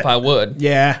bad enough, But- I would.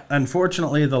 Yeah.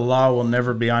 Unfortunately, the law will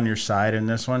never be on your side in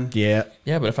this one. Yeah.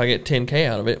 Yeah, but if I get 10K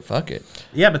out of it, fuck it.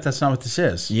 Yeah, but that's not what this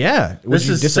is. Yeah. Would This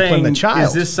you is discipline saying, the child?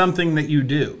 is this something that you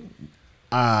do?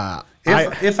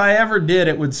 If I ever did,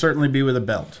 it would certainly be with a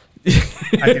belt.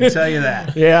 I can tell you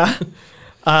that. Yeah.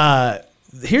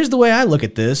 Here's the way I look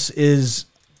at this is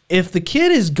if the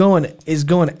kid is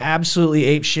going absolutely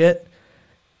ape shit,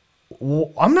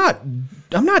 I'm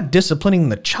not disciplining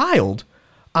the child.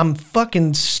 I'm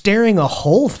fucking staring a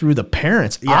hole through the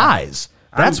parents' eyes.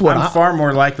 That's what I'm far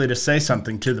more likely to say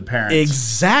something to the parents.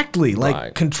 Exactly. Like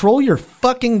Right. control your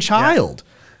fucking child.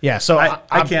 Yeah, so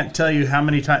I can't tell you how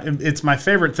many times. It's my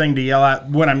favorite thing to yell at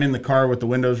when I'm in the car with the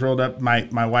windows rolled up.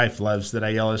 My wife loves that I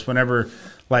yell this whenever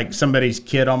like somebody's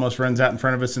kid almost runs out in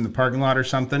front of us in the parking lot or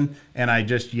something, and I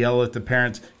just yell at the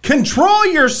parents, "Control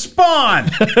your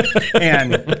spawn!"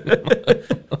 And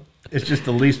it's just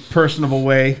the least personable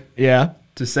way yeah.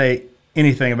 to say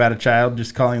anything about a child,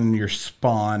 just calling them your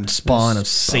spawn. Spawn of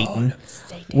Satan.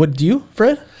 Would you,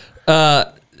 Fred?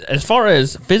 As far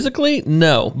as physically,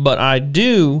 no, but I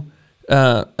do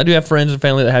have friends and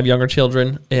family that have younger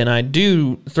children, and I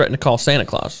do threaten to call Santa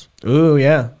Claus. Ooh,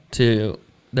 yeah.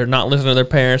 They're not listening to their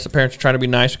parents. The parents are trying to be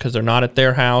nice because they're not at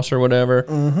their house or whatever.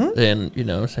 Then,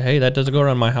 say, hey, that doesn't go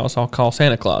around my house. I'll call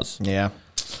Santa Claus. Yeah.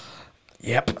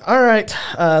 Yep. All right.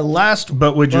 Last.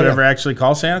 But would you ever actually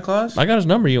call Santa Claus? I got his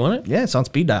number. You want it? Yeah, it's on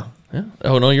speed dial. Yeah.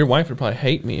 Oh, no, your wife would probably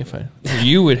hate me if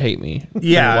you would hate me.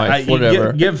 Yeah, Your wife,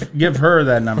 whatever. Give her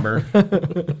that number.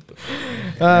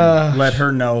 Let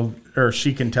her know, or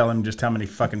she can tell him just how many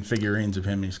fucking figurines of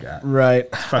him he's got. Right.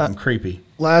 It's fucking creepy.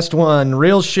 Last one.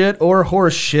 Real shit or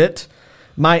horse shit.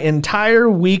 My entire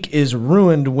week is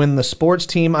ruined when the sports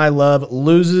team I love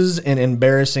loses in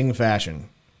embarrassing fashion.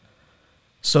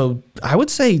 So I would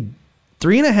say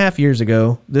 3.5 years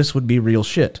ago, this would be real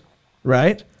shit,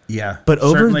 right? Yeah, But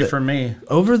certainly for me.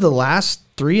 Over the last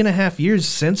 3.5 years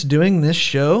since doing this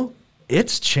show,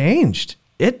 it's changed.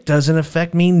 It doesn't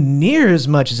affect me near as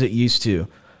much as it used to.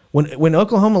 When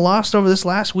Oklahoma lost over this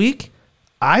last week,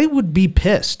 I would be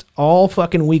pissed all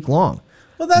fucking week long.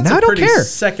 Well, that's now a I don't pretty care.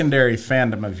 secondary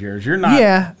fandom of yours. You're not.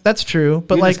 Yeah, that's true.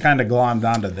 But You like, just kind of glommed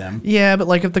onto them. yeah, but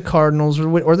like if the Cardinals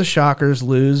or the Shockers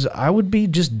lose, I would be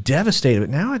just devastated. But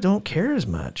now I don't care as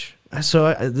much.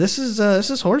 So this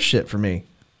is horse shit for me.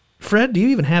 Fred, do you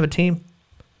even have a team?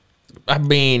 I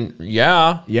mean,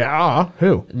 yeah. Yeah.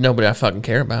 Who? Nobody I fucking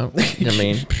care about. I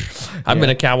mean, I've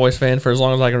been a Cowboys fan for as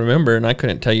long as I can remember, and I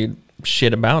couldn't tell you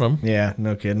shit about them. Yeah,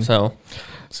 no kidding. So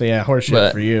yeah, horse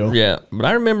shit for you. Yeah, but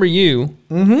I remember you.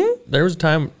 Mm-hmm. There was a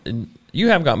time, you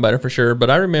have gotten better for sure, but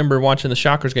I remember watching the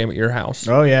Shockers game at your house.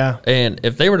 Oh, yeah. And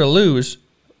if they were to lose,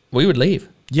 we would leave.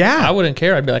 Yeah. I wouldn't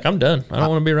care. I'd be like, I'm done. I don't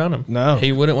want to be around him. No.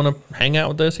 He wouldn't want to hang out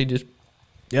with us. He just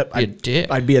Yep. be a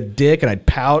dick. I'd be a dick and I'd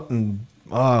pout and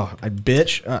I'd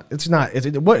bitch.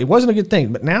 It wasn't a good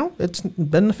thing, but now it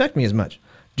doesn't affect me as much.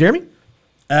 Jeremy?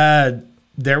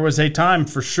 There was a time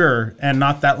for sure, and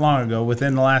not that long ago,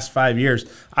 within the last 5 years,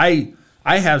 I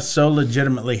have so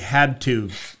legitimately had to,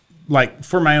 like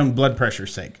for my own blood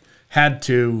pressure's sake, had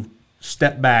to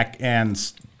step back and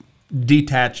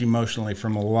detach emotionally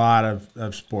from a lot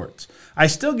of sports. I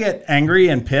still get angry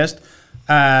and pissed.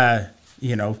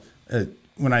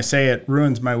 When I say it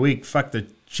ruins my week, fuck, the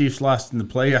Chiefs lost in the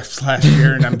playoffs last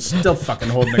year, and I'm still fucking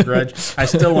holding a grudge. I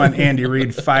still want Andy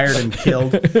Reid fired and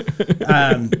killed.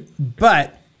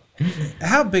 But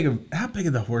how big of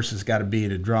the horse has got to be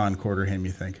to draw and quarter him,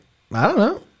 you think? I don't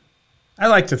know. I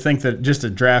like to think that just a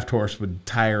draft horse would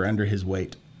tire under his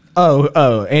weight.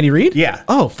 Oh, Andy Reid? Yeah.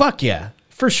 Oh, fuck yeah.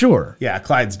 For sure. Yeah,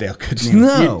 Clydesdale couldn't.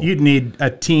 No. You'd need a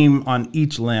team on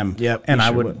each limb. Yep, and you I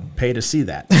sure would pay to see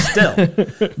that still.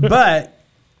 But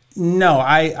no,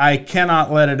 I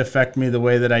cannot let it affect me the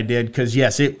way that I did because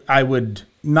yes, I would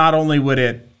not only would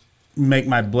it make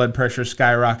my blood pressure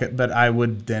skyrocket, but I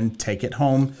would then take it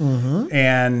home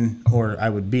or I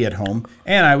would be at home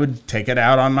and I would take it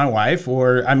out on my wife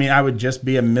I would just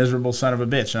be a miserable son of a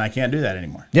bitch and I can't do that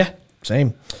anymore. Yeah,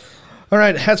 same. All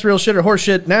right, that's real shit or horse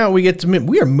shit. Now we get to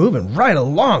we are moving right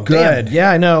along. Good. Damn. Yeah,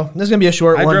 I know. This is going to be a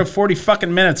short one. I drove 40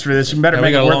 fucking minutes for this. You better Yeah, make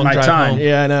we got it a worth long my drive time. home.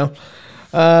 Yeah, I know.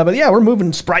 But yeah, we're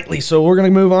moving sprightly, so we're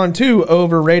going to move on to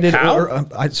overrated.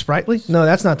 How? Sprightly? No,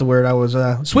 that's not the word I was.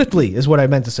 Swiftly is what I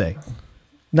meant to say.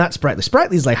 Not sprightly.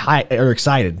 Sprightly is like high or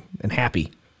excited and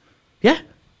happy. Yeah.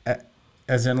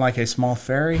 As in like a small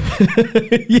fairy?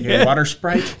 Like a water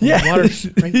sprite? Yeah. Water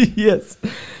sprite. Yes.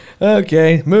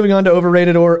 Okay, moving on to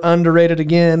overrated or underrated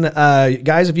again.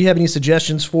 Guys, if you have any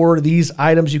suggestions for these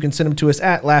items, you can send them to us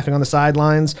at Laughing on the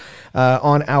Sidelines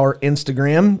on our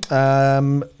Instagram.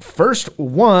 First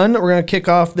one, we're going to kick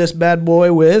off this bad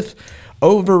boy with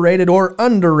overrated or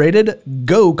underrated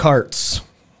go-karts.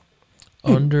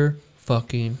 Under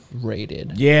fucking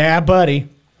rated. Yeah, buddy.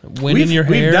 Wind in your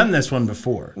hair. We've done this one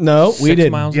before. No, we 6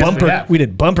 did miles. Yes, we bumper. have. We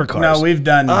did bumper cars. No, we've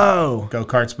done Oh.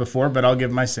 go-karts before, but I'll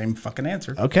give my same fucking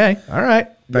answer. Okay, all right.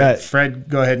 But Fred,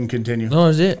 go ahead and continue. No,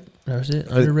 that's it. That's it.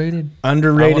 Underrated.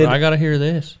 Underrated. I gotta hear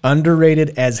this.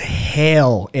 Underrated as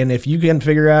hell. And if you can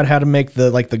figure out how to make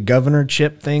the governor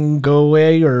chip thing go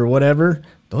away or whatever,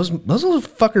 those little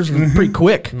fuckers were pretty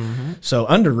quick. So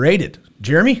underrated.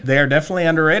 Jeremy? They are definitely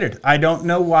underrated. I don't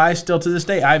know why still to this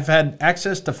day. I've had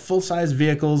access to full-size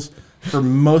vehicles for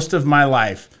most of my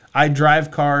life. I drive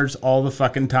cars all the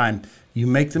fucking time. You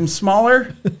make them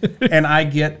smaller and I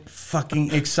get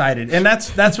fucking excited. And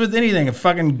that's with anything.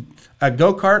 A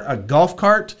go-kart, a golf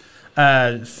cart,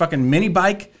 a fucking mini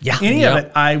bike. Yeah. Any of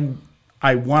it,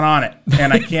 I want on it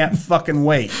and I can't fucking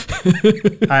wait.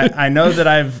 I know that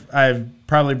I've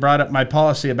probably brought up my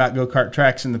policy about go-kart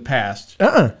tracks in the past.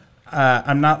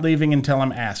 I'm not leaving until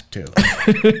I'm asked to.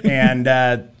 And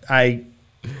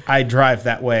I drive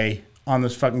that way on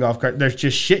this fucking golf cart. There's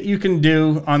just shit you can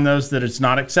do on those that it's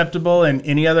not acceptable in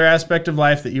any other aspect of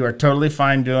life that you are totally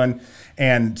fine doing.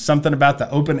 And something about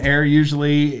the open air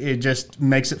usually, it just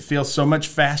makes it feel so much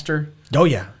faster. Oh,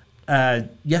 yeah.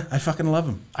 Yeah, I fucking love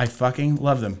them. I fucking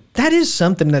love them. That is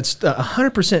something that's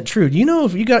 100% true. Do you know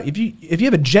if you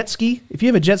have a jet ski, and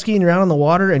you're out on the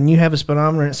water and you have a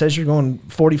speedometer and it says you're going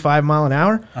 45 mile an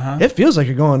hour, it feels like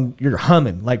you're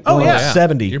humming like going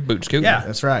 70. Your boot scooting. Yeah.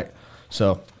 That's right.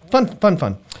 So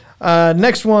fun.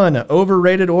 Next one,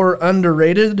 overrated or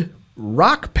underrated,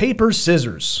 rock, paper,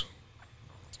 scissors.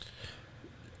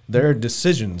 There are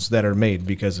decisions that are made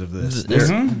because of this.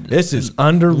 This is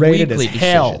underrated as Weekly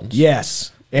hell. decisions.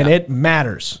 Yes, and it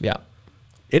matters. Yeah.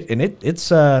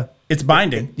 It's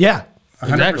binding. Yeah,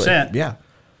 100%. yeah.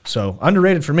 So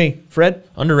underrated for me, Fred.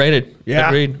 Underrated. Yeah.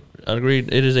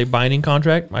 Agreed. It is a binding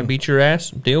contract. Might beat your ass.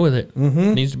 Deal with it.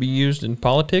 Needs to be used in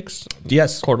politics.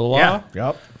 Yes. Court of law. Yeah.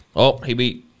 Yep. Oh, he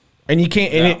beat. And you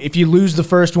can't. And if you lose the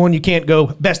first one, you can't go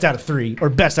best out of 3 or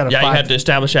best out of 5. Yeah, you have to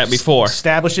establish that before.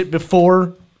 Establish it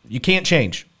before. You can't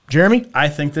change. Jeremy? I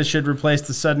think this should replace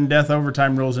the sudden death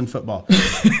overtime rules in football.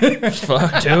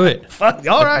 Fuck, do it. Fuck.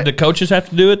 All right. The coaches have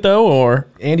to do it though, or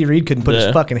Andy Reid couldn't put his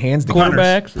The fucking hands together.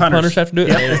 quarterbacks, the punters have to do it.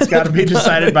 Yep, it's got to be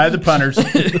decided by the punters.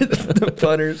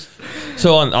 Punters.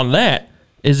 So on that,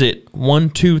 is it 1,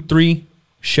 2, 3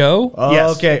 show?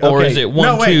 Yes. Okay. Or is it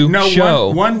 1, 2 show?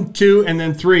 One, 2, and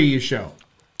then 3 you show.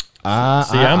 See,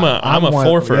 I'm a one-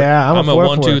 4 for. yeah, I'm a 4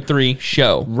 1, for 2, it. 3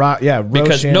 show. Because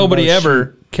Roshan, nobody Roche.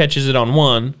 ever catches it on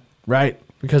one. Right.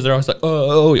 Because they're always like,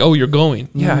 oh, you're going.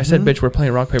 Yeah, I said, bitch, we're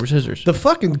playing rock, paper, scissors. The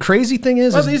fucking crazy thing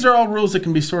is, Well, these are all rules that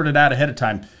can be sorted out ahead of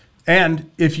time. And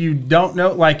if you don't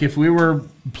know, like if we were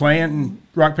playing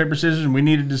rock, paper, scissors and we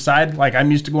need to decide, like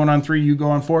I'm used to going on 3, you go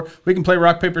on 4, we can play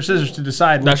rock, paper, scissors to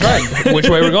decide. That's right. Which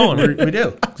way we're going. We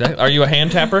do. Exactly. Are you a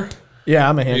hand tapper? yeah,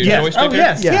 I'm a hand. Yeah. Yes. joysticker? Oh,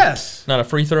 yes, Yeah. yes. Not a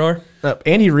free thrower?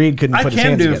 Andy Reid couldn't I put his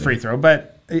can hands do a together. free throw,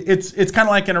 but it's kind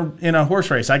of like in a horse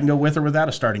race. I can go with or without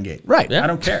a starting gate. Right. Yeah. I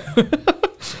don't care.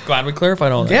 Glad we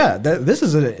clarified all that. Yeah, this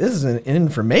is an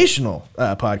informational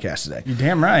podcast today. You're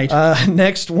damn right.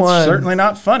 Next one. Certainly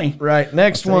not funny. Right.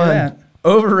 Next I'll tell you one. that.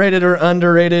 Overrated or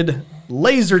underrated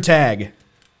laser tag.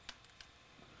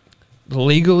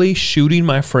 Legally shooting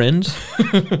my friends?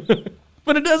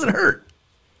 But it doesn't hurt.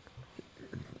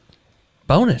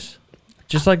 Bonus.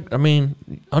 Just like,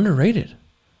 underrated.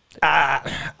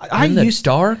 I In the used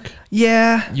dark,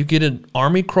 yeah, you get an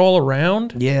army crawl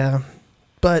around. yeah.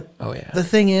 But Oh, yeah. the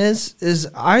thing is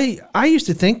I used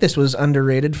to think this was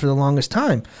underrated for the longest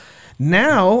time.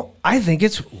 Now I think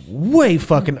it's way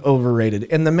fucking overrated,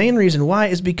 and the main reason why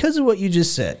is because of what you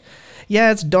just said.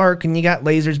 Yeah, it's dark and you got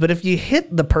lasers, but if you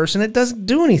hit the person, it doesn't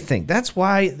do anything. That's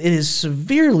why it is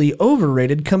severely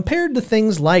overrated compared to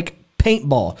things like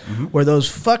paintball, where those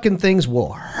fucking things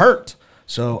will hurt.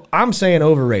 So I'm saying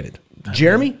overrated.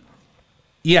 Jeremy?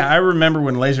 Yeah, I remember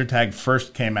when laser tag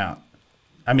first came out.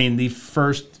 I mean, the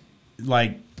first,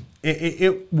 like,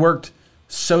 it worked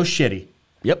so shitty.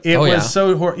 Yep. It Oh, was yeah.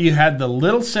 so, you had the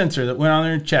little sensor that went on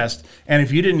your chest, and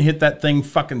if you didn't hit that thing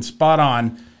fucking spot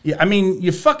on, I mean,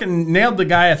 you fucking nailed the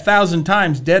guy 1,000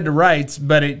 times dead to rights,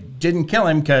 but it didn't kill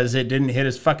him because it didn't hit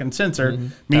his fucking sensor.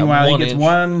 Meanwhile, he one gets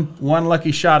inch. one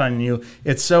lucky shot on you.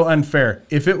 It's so unfair.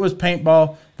 If it was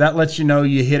paintball, that lets you know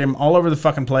you hit him all over the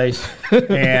fucking place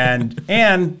and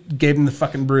gave him the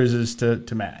fucking bruises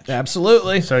to match.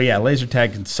 Absolutely. So yeah, laser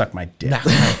tag can suck my dick. Nah,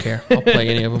 I don't care. I'll play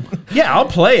any of them. Yeah, I'll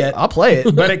play it, I'll play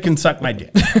it. but it can suck my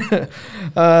dick.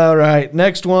 All right,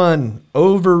 next one.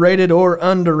 Overrated or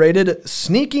underrated,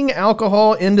 sneaking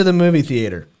alcohol into the movie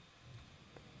theater.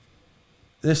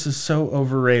 This is so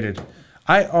overrated.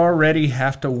 I already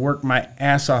have to work my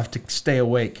ass off to stay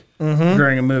awake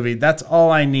during a movie. That's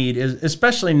all I need. Is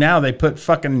especially now they put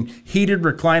fucking heated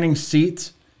reclining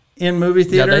seats in movie Yeah,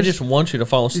 theaters. they just want you to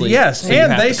fall asleep. Yes, so you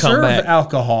and have they to come serve back.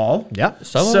 alcohol. Yep.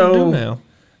 Some of So- them do now.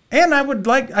 And I would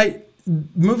like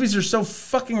movies are so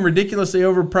fucking ridiculously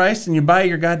overpriced, and you buy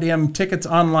your goddamn tickets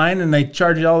online and they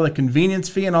charge you all the convenience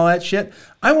fee and all that shit.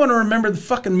 I want to remember the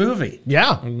fucking movie.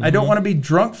 Yeah. I don't want to be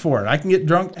drunk for it. I can get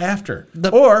drunk after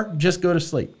or just go to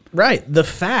sleep. Right. The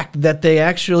fact that they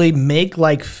actually make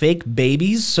like fake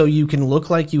babies so you can look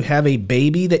like you have a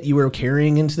baby that you are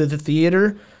carrying into the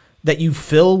theater that you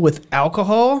fill with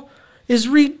alcohol is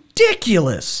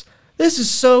ridiculous. This is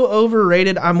so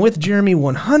overrated. I'm with Jeremy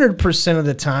 100% of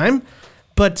the time.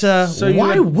 But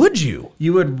why would you?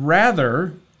 You would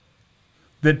rather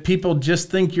that people just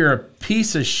think you're a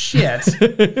piece of shit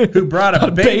who brought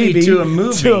a baby to a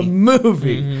movie. To a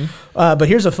movie. But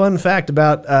here's a fun fact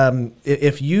about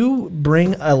if you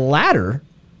bring a ladder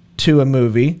to a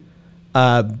movie,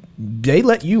 they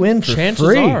let you in for Chances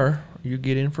free. are you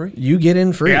get in free. You get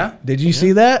in free. Yeah. Did you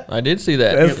see that? I did see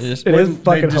that. It is fucking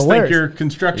They just hilarious. think you're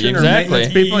construction Exactly. or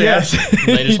maintenance people. Yes.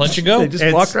 Yeah. They just let you go. They just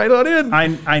It's- walk right on in.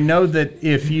 I know that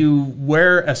if you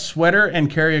wear a sweater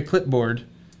and carry a clipboard,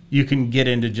 you can get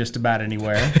into just about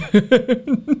anywhere.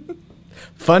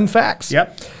 Fun facts.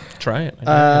 Yep. Try it.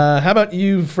 How about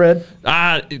you, Fred?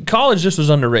 College just was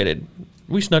underrated.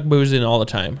 We snuck booze in all the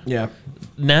time. Yeah.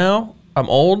 Now I'm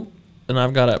old and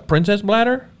I've got a princess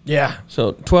bladder. Yeah.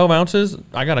 So 12 ounces,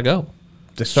 I gotta go.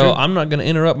 That's So true. I'm not gonna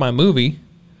interrupt my movie.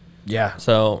 Yeah.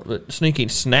 So sneaking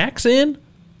snacks in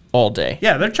all day.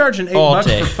 Yeah, they're charging All $8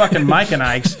 day. for fucking Mike and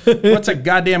Ike's. What's a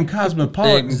goddamn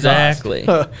Cosmopolitan cost? Exactly.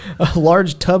 A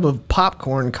large tub of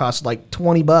popcorn costs like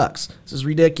 $20. This is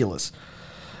ridiculous.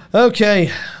 Okay,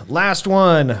 last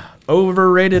one.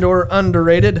 Overrated or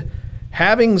underrated?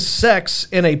 Having sex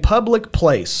in a public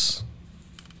place.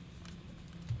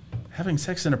 Having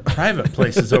sex in a private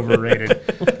place is overrated.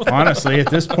 Honestly, at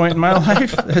this point in my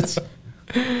life, it's.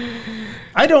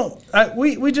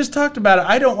 We just talked about it.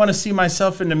 I don't want to see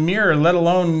myself in the mirror, let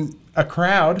alone a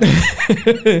crowd.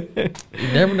 You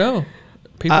never know.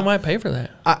 People might pay for that.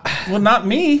 Well, not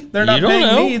me. They're not You don't paying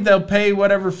know. me. They'll pay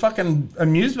whatever fucking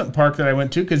amusement park that I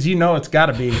went to, because you know it's got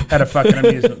to be at a fucking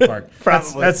amusement park.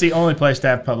 Probably. That's the only place to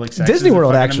have public sex. Disney is a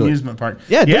World, fucking actually. Amusement park.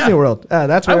 Yeah, Disney World.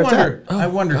 That's where it's I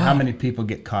wonder how many people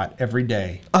get caught every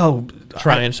day. at. Oh,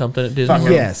 Trying something at Disney Fucking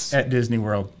World. Yes. at Disney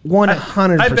World.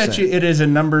 100%. I bet you it is a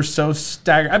number so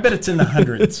staggering. I bet it's in the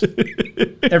hundreds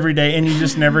every day, and you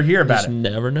just never hear about Just it.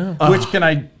 never know. Which can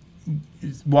I,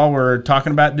 while we're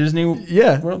talking about Disney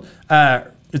Yeah. World,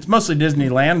 it's mostly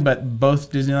Disneyland, but both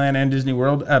Disneyland and Disney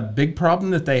World, a big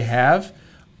problem that they have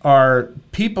are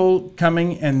people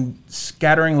coming and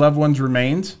scattering loved ones'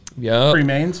 remains, Yup.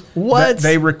 remains. What?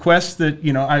 They request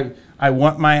that, I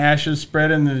want my ashes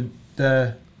spread in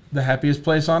the happiest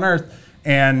place on earth.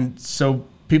 And so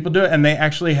people do it, and they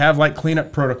actually have like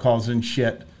cleanup protocols and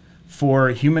shit for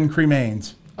human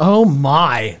cremains. Oh,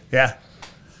 my. Yeah.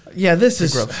 Yeah, this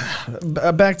is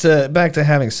back to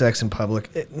having sex in public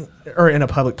or in a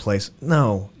public place.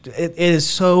 No, it is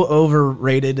so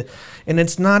overrated, and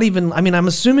it's not even. I mean, I'm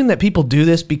assuming that people do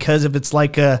this because if it's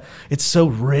like it's so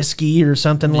risky or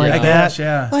something like that. Guess,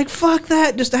 yeah. Like fuck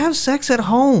that. Just have sex at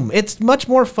home. It's much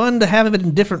more fun to have it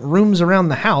in different rooms around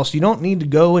the house. You don't need to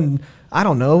go and I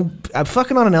don't know,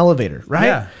 fucking on an elevator, right?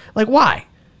 Yeah. Like why?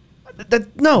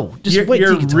 No, just wait.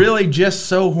 You're really just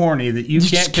so horny that you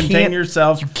can't contain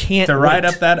yourself to ride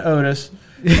up that Otis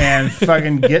and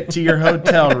fucking get to your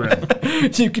hotel room.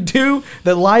 You could do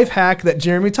the life hack that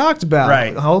Jeremy talked about.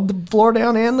 Right. Hold the floor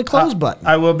down and the close button.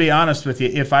 I will be honest with you.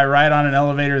 If I ride on an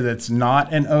elevator that's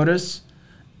not an Otis,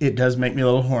 it does make me a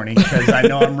little horny because I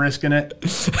know I'm risking it.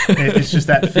 It's just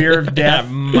that fear of death.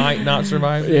 That might not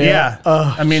survive. Yeah.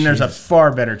 I mean, there's a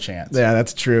far better chance. Yeah,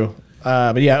 that's true.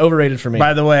 But yeah, overrated for me.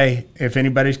 By the way, if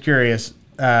anybody's curious,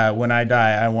 when I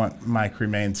die, I want my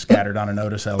cremains scattered on an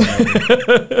Otis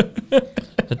elevator.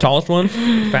 The tallest one,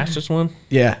 fastest one,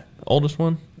 Yeah. oldest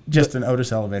one, Just an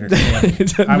Otis elevator.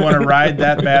 I want to ride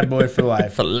that bad boy for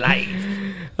life. for life.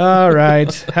 All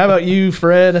right. How about you,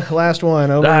 Fred? Last one.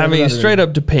 I mean, straight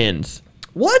up depends.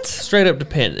 What? Straight up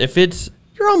depends. If it's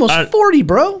You're almost 40,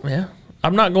 bro. yeah,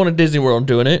 I'm not going to Disney World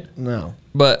doing it, No.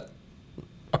 but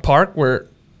a park where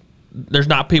there's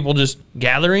not people just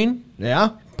gathering, Yeah?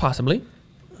 possibly.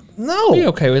 No. Be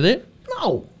okay with it.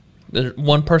 No. There's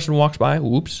one person walks by.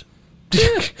 Whoops.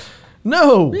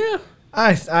 No. Yeah.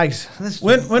 This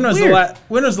When was weird.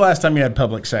 when was the last time you had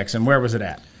public sex, and where was it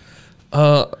at?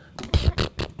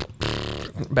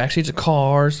 Backseats of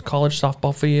cars, college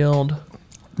softball field.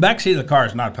 Backseat of the car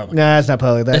is not public. Nah, it's not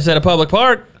public. It's at a public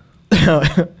park.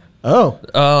 Oh.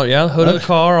 Oh yeah, hood of the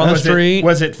car on the street.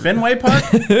 Was it Fenway Park?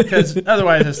 Because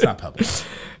otherwise, it's not public.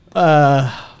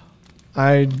 I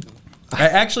I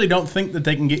actually don't think that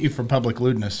they can get you for public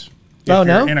lewdness if Oh, you're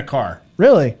no? in a car,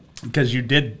 really. because you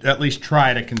did at least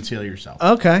try to conceal yourself.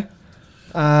 Okay.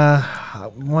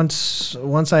 Once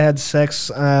I had sex,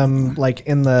 like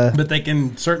in the. But they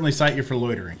can certainly cite you for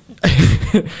loitering.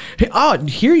 Oh,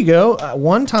 here you go.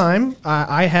 One time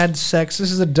I had sex.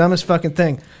 This is the dumbest fucking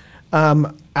thing.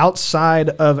 Outside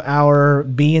of our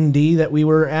B&D that we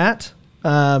were at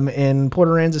in Port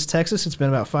Aransas, Texas. It's been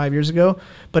about 5 years ago.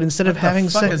 But instead of having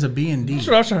Fuck sex, is a B&D? That's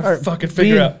what I was trying to fucking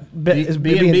figure out. It's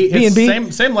B&B.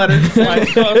 B&B. Same letters.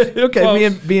 Okay,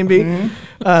 B&B.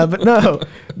 But no,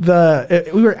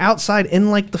 we were outside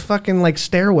in like the fucking like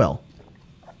stairwell.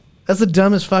 That's the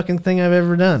dumbest fucking thing I've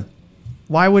ever done.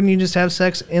 Why wouldn't you just have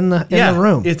sex in the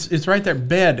room? It's right there,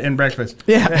 bed and breakfast.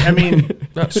 Yeah. I mean,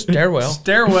 Not stairwell.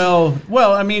 stairwell.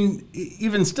 Well, I mean,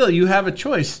 even still, you have a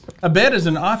choice. A bed is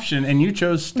an option, and you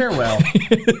chose stairwell.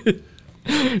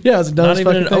 Yeah, it's the dumbest Not even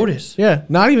fucking an thing. Otis. Yeah,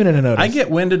 not even in an Otis. I get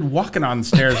winded walking on the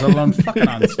stairs, let alone fucking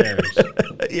on the stairs.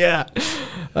 Yeah.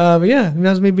 But yeah, that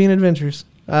was me being adventurous.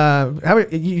 How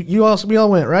about you all? We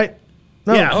all went, right?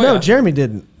 No, Yeah. Oh, no, yeah. Jeremy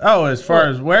didn't. Oh, as far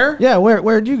as where? Yeah,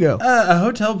 where'd you go? A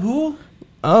hotel pool?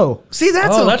 Oh, see,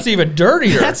 that's That's even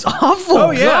dirtier. that's awful. Oh,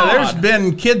 yeah. God. There's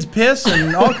been kids' piss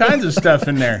and all kinds of stuff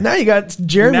in there. Now you got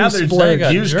Jeremy Now there's splurge.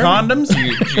 got used German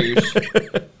condoms? juice.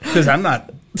 Because I'm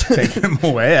not taking them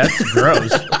away. That's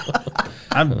gross.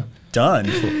 I'm done.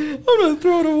 I'm gonna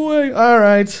throw it away. All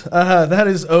right, that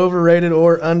is overrated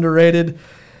or underrated.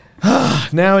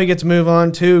 Now we get to move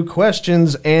on to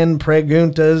questions and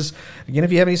preguntas. Again,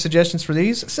 if you have any suggestions for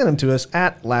these, send them to us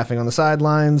at Laughing on the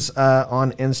Sidelines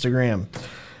on Instagram.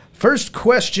 First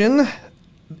question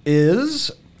is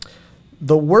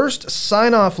the worst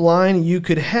sign-off line you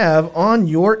could have on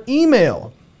your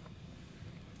email.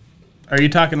 Are you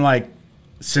talking like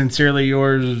sincerely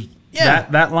yours? Yeah.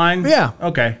 That line? Yeah.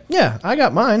 Okay. Yeah, I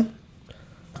got mine.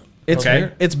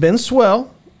 Okay. It's been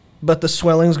swell, but the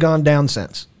swelling's gone down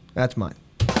since. That's mine.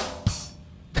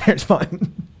 There's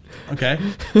mine. Okay.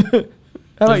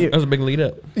 How about you? That was a big lead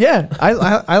up. Yeah,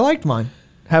 I liked mine.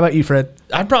 How about you, Fred?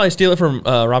 I'd probably steal it from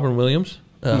Robin Williams.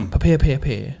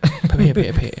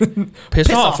 Piss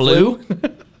off, Lou.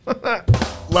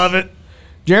 Love it.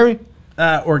 Jeremy?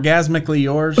 Orgasmically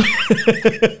yours?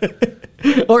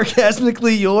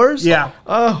 Orgasmically yours? Yeah.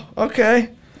 Oh, okay.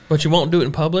 But you won't do it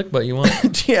in public, but you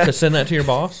want Yeah. to send that to your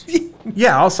boss?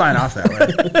 Yeah, I'll sign off that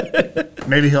way.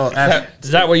 Maybe he'll ask,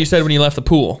 Is that what you said when you left the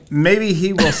pool? maybe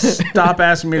he will stop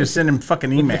asking me to send him fucking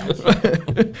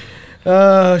emails.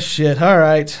 Oh, shit. All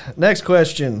right. Next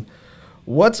question.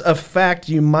 What's a fact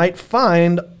you might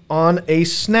find on a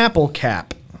Snapple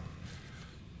cap?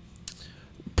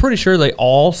 Pretty sure they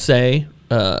all say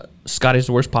Scotty's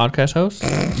the worst podcast host,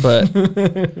 but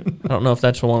I don't know if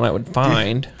that's the one I would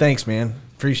find. Thanks, man.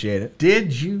 Appreciate it.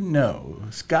 Did you know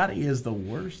Scotty is the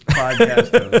worst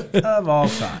podcast host of all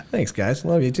time? Thanks, guys.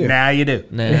 Love you too. Now you do.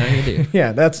 Nah, you do.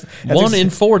 Yeah, that's 1 in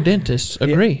 4 dentists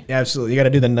agree. Yeah, absolutely. You got to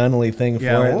do the nunly thing for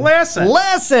Yeah, it.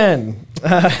 listen.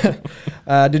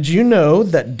 Did you know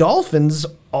that dolphins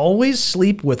always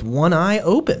sleep with one eye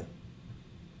open?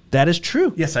 That is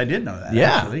true. Yes, I did know that,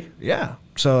 Yeah. actually. Yeah.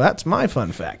 So that's my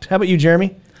fun fact. How about you,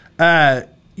 Jeremy?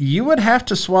 You would have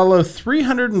to swallow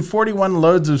 341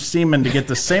 loads of semen to get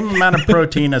the same amount of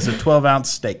protein as a 12-ounce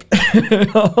steak.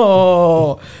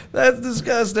 Oh, that's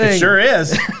disgusting. It sure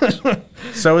is.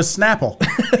 So is Snapple.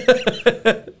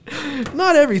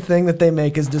 Not everything that they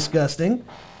make is disgusting.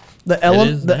 The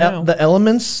is now. the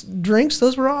Elements drinks,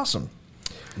 those were awesome.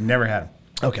 Never had them.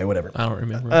 Okay, whatever. I don't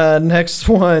remember. Next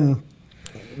one.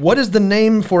 What is the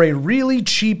name for a really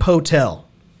cheap hotel?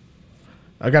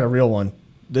 I got a real one.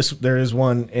 There is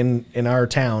one in our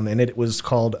town, and it was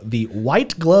called the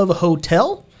White Glove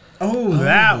Hotel. Oh,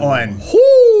 that one.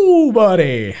 Whoo,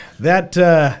 buddy.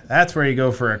 That's where you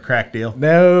go for a crack deal.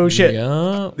 No shit.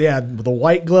 Yeah. Yeah, the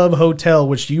White Glove Hotel,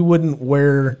 which you wouldn't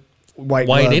wear white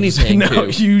gloves. anything No,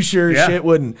 to. you sure Yeah. shit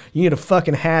wouldn't. You need a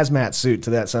fucking hazmat suit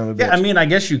to that son of a bitch. Yeah, I mean, I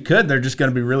guess you could. They're just going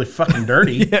to be really fucking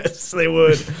dirty. Yes, they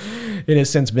would. It has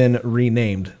since been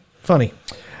renamed. Funny.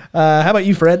 How about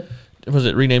you, Fred? Was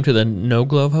it renamed to the No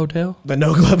Glove Hotel? The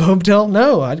No Glove Hotel?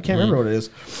 No, I can't remember what it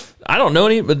is. I don't know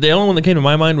any, but the only one that came to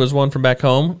my mind was one from back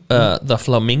home, the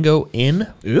Flamingo Inn.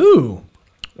 Ooh.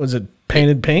 Was it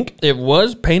painted pink? It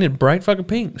was painted bright fucking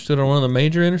pink. Stood on one of the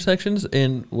major intersections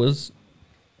and was...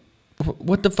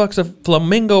 What the fuck's a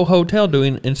Flamingo Hotel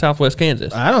doing in Southwest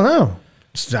Kansas? I don't know.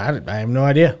 I have no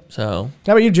idea. So,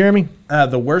 How about you, Jeremy?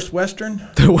 The worst Western?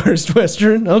 The Worst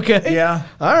Western? Okay. Yeah.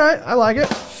 All right. I like it.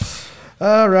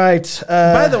 All right.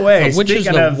 By the way, which is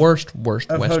speaking the of worst of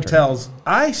Western? hotels,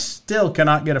 I still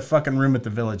cannot get a fucking room at the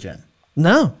Village Inn.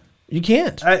 No, you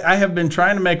can't. I have been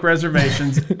trying to make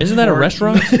reservations. Isn't that a for-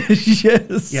 restaurant?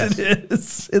 Yes, Yes. it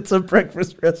is. It's a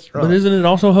breakfast restaurant. But isn't it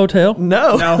also a hotel?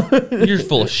 No. No, You're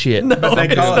full of shit. but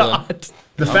they call it. Not.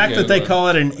 The fact that they call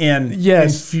it an inn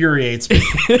Yes. infuriates me.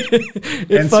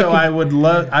 And so I would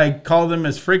love. I call them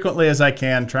as frequently as I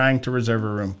can, trying to reserve a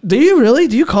room. Do you really?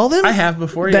 Do you call them? I have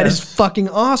before. That yes. is fucking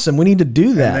awesome. We need to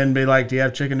do that. And then be like, "Do you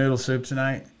have chicken noodle soup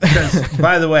tonight?" Because,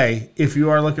 by the way, if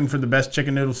you are looking for the best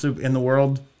chicken noodle soup in the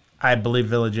world, I believe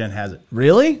Village Inn has it.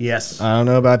 Really? Yes. I don't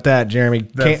know about that, Jeremy.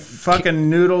 The fucking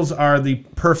noodles are the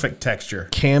perfect texture.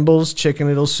 Campbell's chicken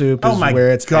noodle soup Oh is my where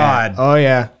it's God. at. Oh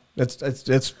yeah,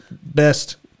 it's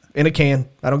best in a can.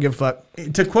 I don't give a fuck.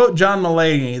 To quote John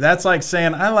Mulaney, that's like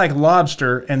saying I like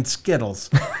lobster and Skittles.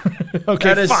 Okay,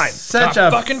 That is fine. such I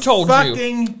a fucking told you.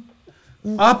 fucking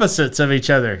opposites of each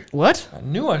other. What? I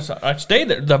knew I saw. I stayed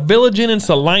there. The Village Inn in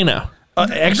Salina.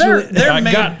 Actually, There I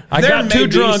may- got there too may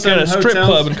be drunk some at a strip hotels-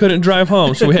 club and couldn't drive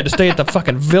home, so we had to stay at the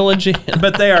fucking Village Inn.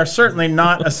 But they are certainly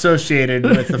not associated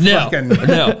with the No, fucking.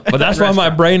 no. But that's why my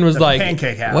brain was The like,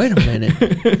 Pancake House. wait a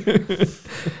minute.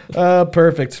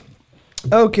 perfect.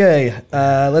 Okay,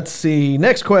 let's see.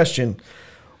 Next question.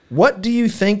 What do you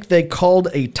think they called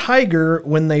a tiger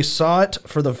when they saw it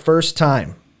for the first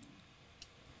time?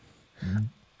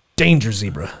 Danger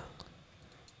zebra.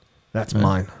 That's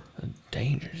mine.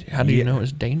 Dangerous. How do you know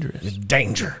it's dangerous?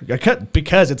 Danger.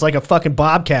 Because it's like a fucking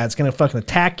bobcat. It's going to fucking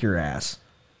attack your ass.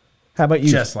 How about you?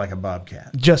 Just like a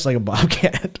bobcat. Just like a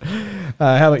bobcat.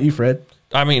 How about you, Fred?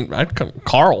 I mean, I'd come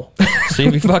Carl. See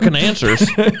if he fucking answers.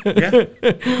 Yeah.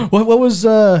 What was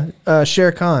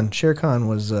Shere Khan? Shere Khan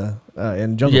was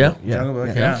in Jungle Yeah. Book. Jungle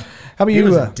Book, yeah. How about He you?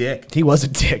 was a dick. He was a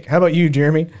dick. How about you,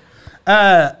 Jeremy?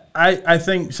 I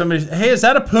think somebody, hey, is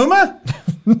that a puma?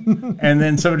 And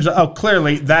then somebody said, oh,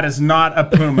 clearly that is not a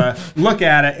puma. Look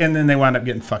at it. And then they wound up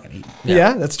getting fucking eaten.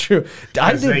 Yeah, that's true.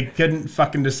 I Because they did. couldn't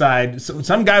fucking decide. So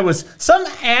some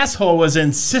asshole was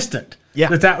insistent Yeah.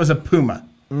 that was a puma.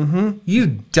 Mm-hmm. You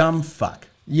dumb fuck.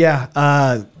 Yeah,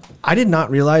 I did not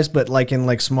realize, but like in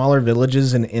like smaller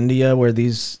villages in India where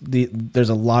there's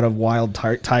a lot of wild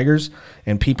tigers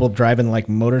and people driving like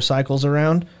motorcycles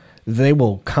around, they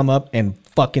will come up and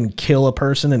fucking kill a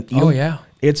person and eat Oh, them. yeah.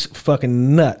 It's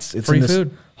fucking nuts. It's Free in this,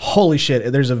 food. Holy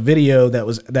shit! There's a video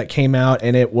that came out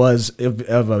and it was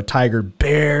of a tiger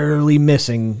barely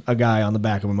missing a guy on the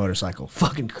back of a motorcycle.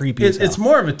 Fucking creepy. as hell. It's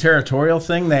more of a territorial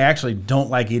thing. They actually don't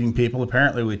like eating people.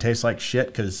 Apparently, we taste like shit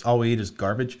because all we eat is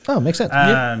garbage. Oh, makes sense.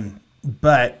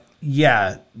 But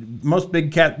yeah, most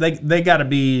big cat they got to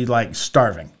be like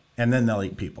starving, and then they'll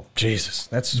eat people. Jesus,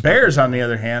 that's Bears, on the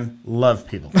other hand, love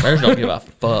people. Bears don't give a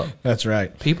fuck. That's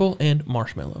right. People and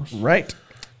marshmallows. Right.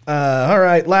 All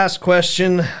right. Last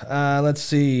question. Let's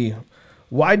see.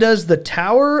 Why does the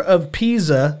Tower of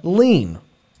Pisa lean?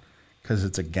 Because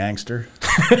it's a gangster.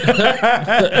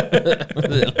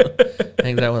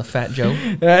 Hangs out with a Fat Joe.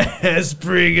 That's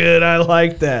pretty good. I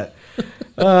like that.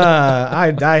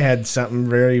 I had something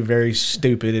very, very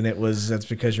stupid, and that's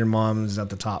because your mom's at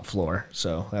the top floor.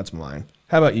 So that's mine.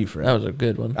 How about you, Fred? That was a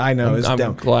good one. I know.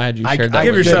 I'm glad you shared that.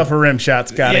 Give with yourself a rim shot,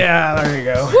 Scotty. Yeah, there you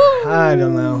go. I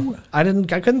don't know. I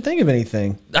couldn't think of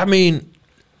anything. I mean,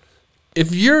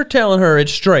 if you're telling her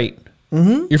it's straight,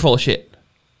 you're full of shit.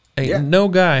 Ain't no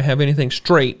guy have anything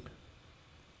straight.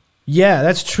 Yeah,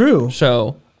 that's true.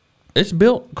 So it's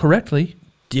built correctly.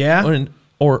 Yeah.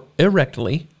 Or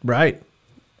erectly. Right.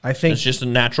 I think It's just a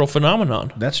natural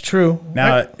phenomenon. that's true.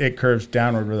 Now it curves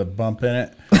downward with a bump in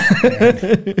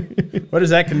it. What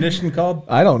is that condition called?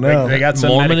 I don't know. They got some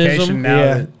Mormonism? medication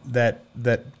now Yeah.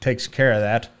 that takes care of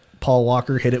that. Paul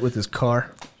Walker hit it with his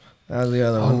car. That was the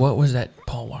other Oh, one. what was that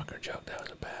Paul Walker joke? That was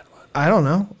a bad one. I don't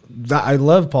know. I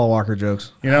love Paul Walker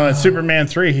jokes. You know, in Superman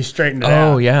 3, he straightened it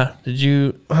out. Oh, yeah. Did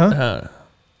you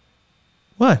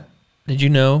What? did you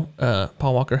know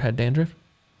Paul Walker had dandruff?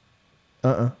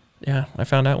 Uh-uh. Yeah, I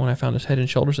found out when I found his head and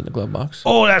shoulders in the glove box.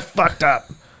 Oh, that's fucked up.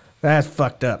 That's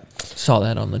fucked up. Saw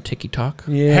that on the TikTok.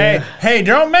 Yeah. Hey,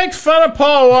 don't make fun of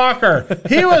Paul Walker.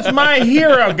 He was my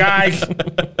hero, guys.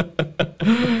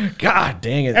 God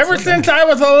dang it. Ever since I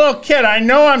was a little kid, I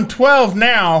know I'm 12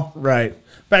 now, Right.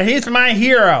 but he's my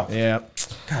hero. Yeah.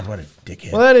 God, what a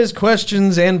dickhead. Well, that is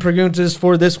questions and preguntas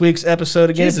for this week's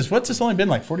episode. Again, Jesus, what's this only been,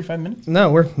 like 45 minutes?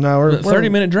 No, we're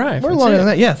 30-minute drive. We're That's longer it. than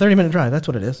that. Yeah, 30-minute drive. That's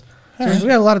what it is. So we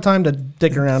got a lot of time to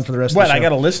dick around for the rest of What, the show. I got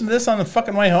to listen to this on the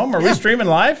fucking way home? Are we streaming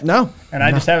live? No. And I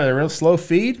just have a real slow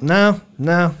feed? No,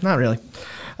 not really.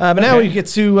 But now we get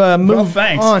to move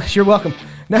thanks. on. You're welcome.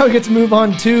 Now we get to move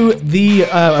on to the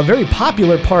a very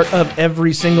popular part of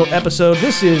every single episode.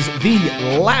 This is the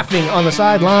Laughing on the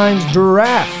Sidelines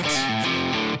draft.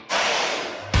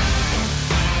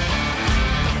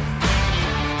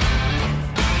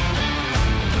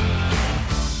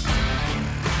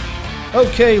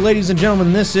 Okay, ladies and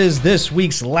gentlemen, this is this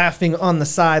week's Laughing on the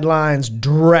Sidelines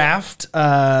draft.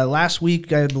 Last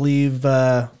week, I believe,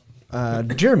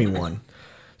 Jeremy won.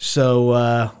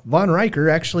 So Von Riker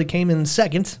actually came in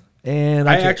second. And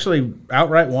I actually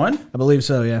outright won? I believe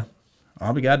so, yeah.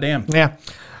 I'll be goddamn. Yeah.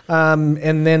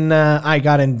 And then I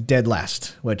got in dead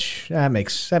last, which that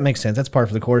makes sense. That's par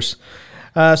for the course.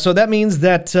 So that means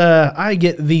that I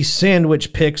get the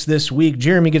sandwich picks this week.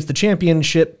 Jeremy gets the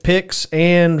championship picks,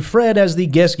 and Fred, as the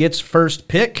guest, gets first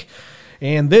pick.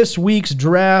 And this week's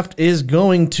draft is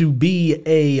going to be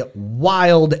a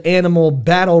wild animal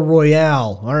battle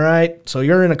royale. All right. So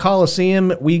you're in a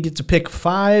coliseum. We get to pick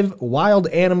 5 wild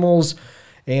animals,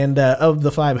 and of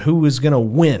the 5, who is going to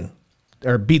win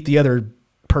or beat the other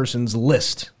person's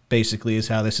list, basically, is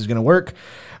how this is going to work.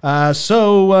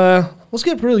 So let's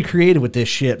get really creative with this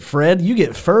shit. Fred, you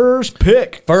get first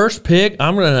pick. First pick,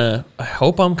 I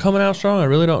hope I'm coming out strong. I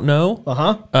really don't know.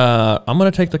 I'm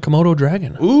going to take the Komodo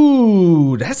dragon.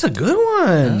 Ooh, that's a good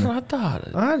That's one. what I thought.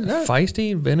 that-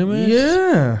 Feisty, venomous.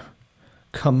 Yeah.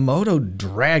 Komodo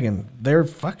dragon. They're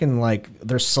fucking like,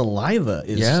 their saliva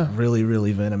is really,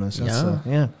 really venomous. That's,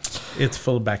 yeah. It's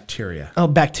full of bacteria. Oh,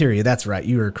 bacteria. That's right.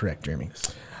 You were correct, Jeremy.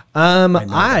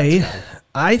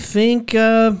 I think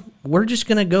we're just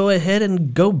going to go ahead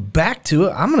and go back to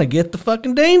it. I'm going to get the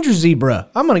fucking danger zebra.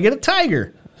 I'm going to get a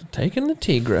tiger. Taking the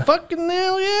tigra. Fucking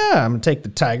hell yeah. I'm going to take the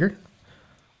tiger.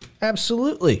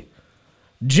 Absolutely.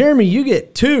 Jeremy, you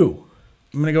get 2.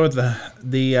 I'm going to go with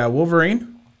the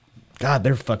Wolverine. God,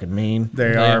 they're fucking mean.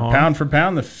 They are pound for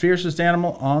pound the fiercest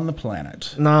animal on the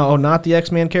planet. No, not the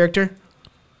X-Man character?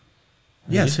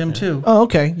 Yes, him too. Oh,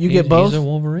 okay. You get both? He's a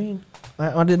Wolverine.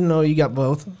 I didn't know you got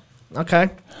both. Okay.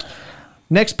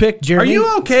 Next pick, Are Jeremy.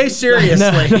 you okay?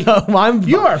 Seriously? No,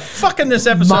 You are fucking this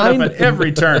episode up at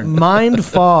every turn. Mind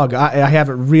fog. I have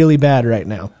it really bad right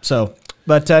now. So,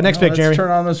 but next pick, Let's Jeremy.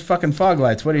 turn on those fucking fog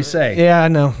lights. What do you say? Yeah, I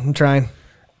know. I'm trying.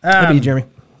 How about you, Jeremy?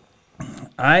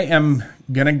 I am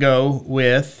going to go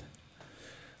with,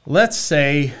 let's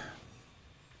say,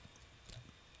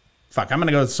 I'm going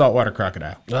to go with saltwater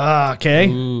crocodile. Okay.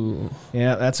 Ooh.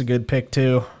 Yeah, that's a good pick,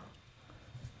 too.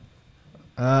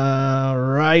 All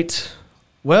right.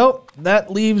 Well, that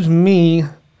leaves me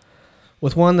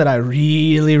with one that I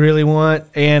really, really want.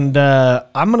 And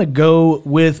I'm going to go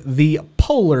with the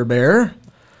polar bear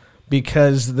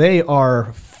because they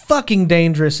are fucking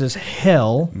dangerous as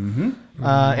hell. And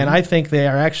I think they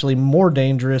are actually more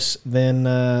dangerous than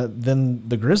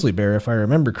the grizzly bear, if I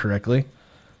remember correctly.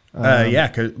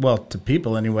 To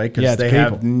people anyway, because they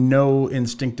have no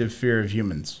instinctive fear of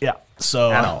humans. Yeah.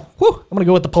 So At all. I'm going to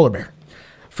go with the polar bear.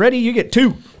 Freddie, you get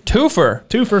 2. Twofer.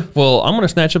 Twofer. Well, I'm going to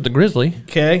snatch up the grizzly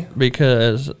Okay.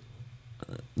 because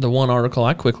the one article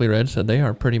I quickly read said they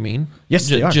are pretty mean. Yes,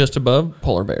 they are. Just above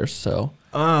polar bears. So.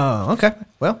 Oh, okay.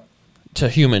 Well. To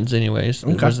humans, anyways.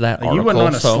 It was that article. You wouldn't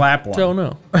want to slap one. Don't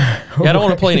know. Yeah, I don't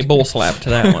want to play any bull slap to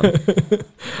that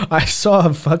one. I saw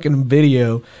a fucking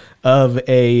video of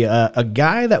a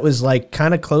guy that was like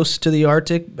kind of close to the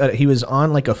Arctic, but he was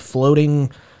on like a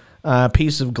floating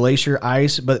piece of glacier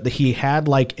ice, but he had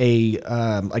like a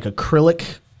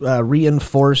acrylic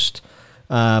reinforced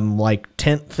like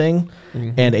tent thing,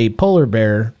 and a polar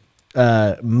bear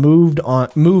moved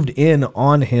in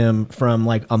on him from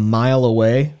like a mile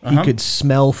away. He could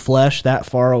smell flesh that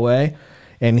far away,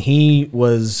 and he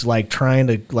was like trying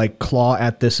to like claw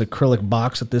at this acrylic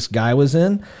box that this guy was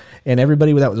in. And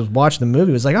everybody that was watching the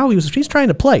movie was like, "Oh, he's trying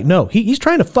to play." No, he's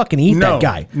trying to fucking eat that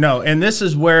guy. No, and this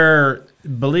is where,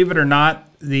 believe it or not,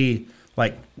 the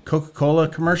like Coca-Cola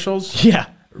commercials,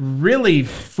 really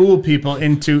fool people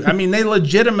into. I mean, they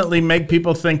legitimately make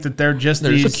people think that they're just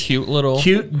these cute,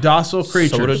 docile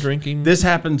creatures. Soda drinking. This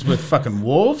happens with fucking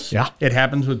wolves. Yeah. It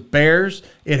happens with bears.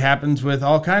 It happens with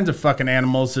all kinds of fucking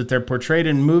animals that they're portrayed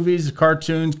in movies,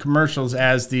 cartoons, commercials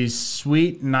as these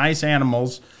sweet, nice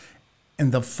animals.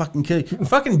 And they'll fucking kill you.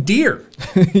 Fucking deer.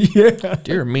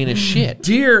 Deer are mean as shit.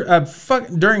 Deer,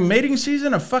 during mating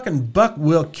season, a fucking buck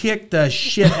will kick the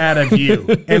shit out of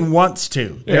you and wants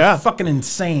to. They're fucking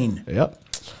insane. Yep.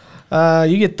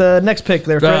 You get the next pick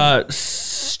there, Fred.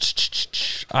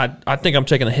 I think I'm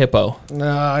taking a hippo.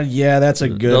 Yeah, that's a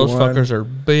good Those one. fuckers are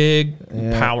big,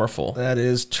 powerful. That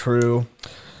is true.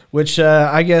 Which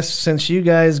I guess since you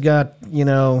guys got,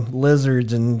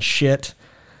 lizards and shit,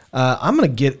 I'm gonna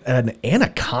get an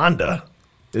anaconda.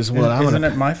 Isn't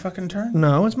it my fucking turn?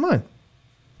 No, it's mine.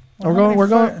 Well, we're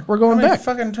going how many back.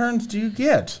 fucking turns do you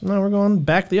get? No, we're going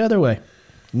back the other way.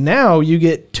 Now you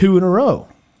get 2 in a row.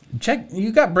 Check.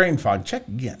 You got brain fog. Check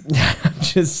again. I'm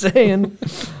just saying.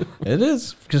 It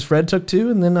is because Fred took 2,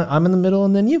 and then I'm in the middle,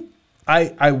 and then you.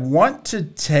 I want to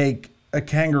take a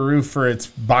kangaroo for its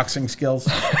boxing skills.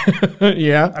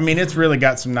 Yeah. I mean, it's really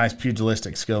got some nice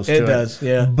pugilistic skills to it. It does,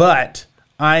 yeah. But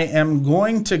I am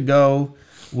going to go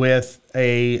with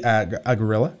a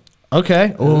gorilla.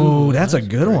 Okay. Oh, that's a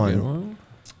good one.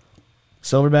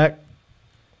 Silverback.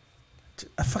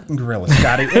 A fucking gorilla,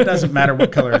 Scotty. It doesn't matter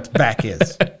what color its back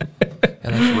is.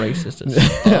 And that's racist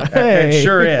as fuck. It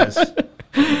sure is.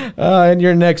 And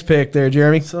your next pick there,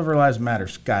 Jeremy. Silver lives matter,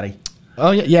 Scotty.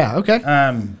 Oh, yeah, okay.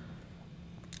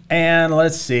 And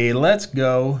let's see. Let's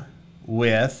go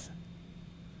with...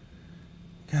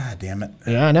 God damn it.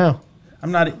 Yeah, I know.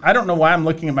 I don't know why I'm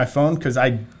looking at my phone, because I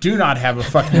do not have a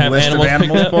fucking list of animals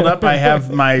animals pulled up. I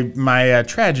have my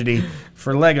tragedy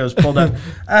for Legos pulled up.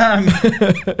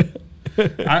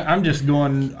 I'm just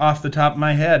going off the top of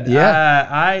my head. Yeah.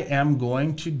 I am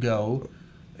going to go,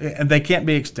 and they can't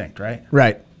be extinct, right?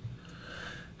 Right.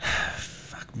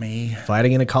 Fuck me.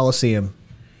 Fighting in a Coliseum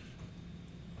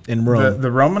in Rome.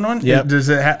 The Roman one? Yep. Does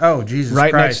it oh, Jesus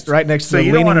Christ. Right next to So the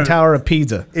you don't Leaning wanna- Tower of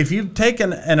Pisa. If you've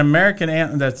taken an American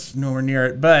animal, that's nowhere near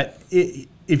it, but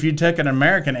if you took an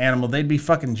American animal, they'd be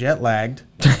fucking jet lagged.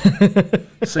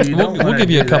 So you don't We'll give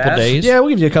you a couple days. Yeah, we'll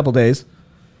give you a couple days.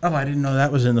 Oh, I didn't know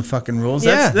that was in the fucking rules.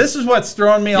 Yeah. This is what's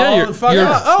throwing me all you're, the fuck you're,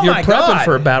 out. Oh you're my prepping God.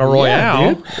 for a battle royale.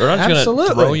 Yeah, dude. They're not just going to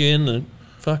Absolutely. throw you in the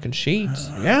fucking sheets.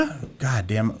 Yeah. God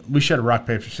damn it. We should have rock,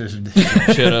 paper, scissors.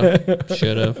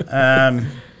 Should have.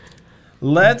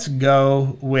 Let's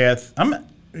go with,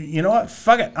 you know what?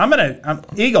 Fuck it. I'm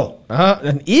eagle.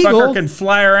 An eagle? Fucker can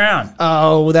fly around.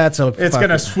 Oh, that's a It's going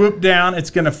to swoop down. It's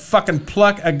going to fucking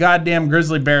pluck a goddamn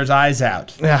grizzly bear's eyes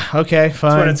out. Yeah, okay,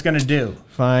 fine. That's what it's going to do.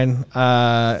 Fine.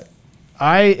 I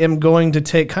am going to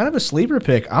take kind of a sleeper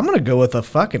pick. I'm going to go with a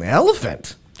fucking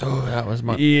elephant. Oh, that was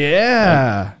my...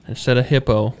 Yeah. Instead of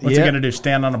hippo. What's it going to do?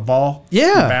 Stand on a ball?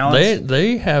 Yeah. Balance?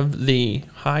 They have the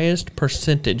highest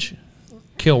percentage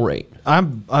kill rate.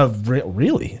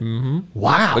 Really? Mm-hmm.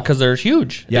 Wow. Because they're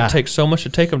huge. Yeah. It takes so much to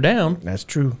take them down. That's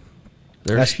true.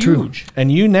 They're huge. True.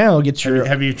 And you now get your...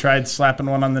 Have you tried slapping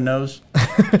one on the nose?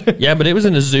 Yeah, but it was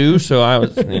in a zoo, so I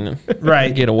was,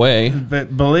 Right. get away.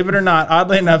 But believe it or not,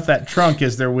 oddly enough, that trunk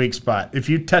is their weak spot. If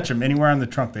you touch them anywhere on the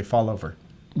trunk, they fall over.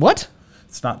 What?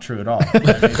 It's not true at all. I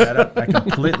made that up. I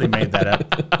completely made that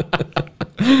up.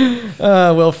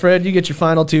 Well, Fred, you get your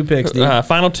final 2 picks, dude.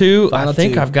 Final two. Final I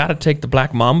think 2. I've got to take the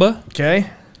black mamba. Okay.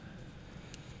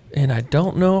 And I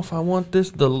don't know if I want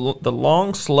this, the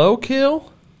long, slow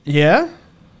kill. Yeah?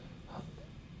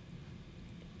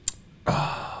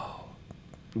 Oh.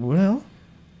 Well.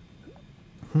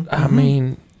 I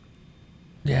mean,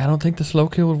 yeah, I don't think the slow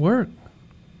kill would work.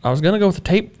 I was gonna go with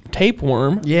the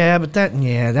tapeworm. Yeah, but that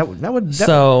would.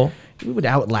 So would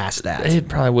outlast that. It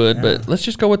probably would, but let's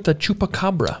just go with the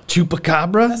chupacabra.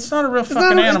 Chupacabra? That's not a real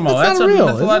fucking animal. That's a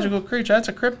mythological creature. That's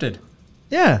a cryptid.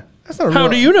 Yeah, that's not a real. How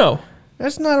do you know?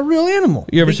 That's not a real animal.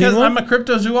 You ever seen Because one? I'm a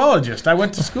cryptozoologist. I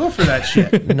went to school for that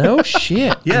shit. No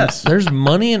shit. Yes. There's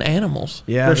money in animals.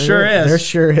 Yeah, There sure is. There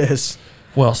sure is.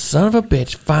 Well, son of a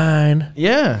bitch, fine.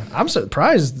 Yeah, I'm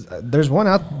surprised there's one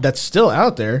out that's still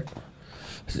out there.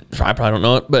 I probably don't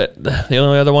know it, but the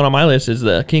only other one on my list is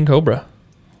the king cobra.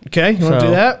 Okay, you want to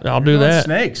do that? I'll do that.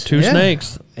 Snakes. Two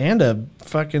snakes. And a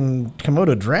fucking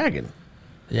Komodo dragon.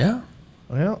 Yeah.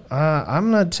 Well,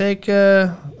 I'm gonna take.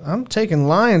 I'm taking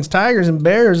lions, tigers, and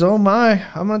bears. Oh my!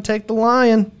 I'm gonna take the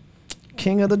lion,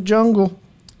 king of the jungle.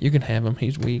 You can have him.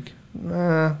 He's weak.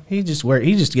 He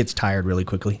just gets tired really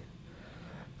quickly.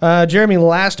 Jeremy,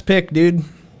 last pick, dude.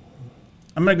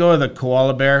 I'm going to go with a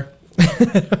koala bear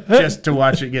just to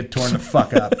watch it get torn the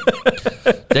fuck up.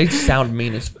 They sound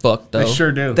mean as fuck, though. They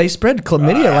sure do. They spread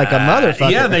chlamydia like a motherfucker.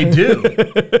 Yeah, they do.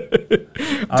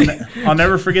 I'll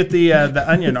never forget the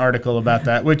Onion article about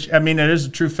that, which, I mean, it is a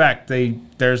true fact.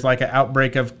 There's like an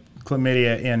outbreak of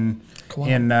chlamydia in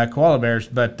koala bears,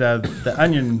 but the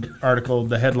Onion article,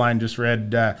 the headline just read,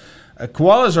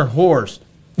 koalas are whores.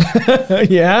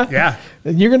 Yeah? Yeah.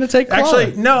 You're gonna take koala.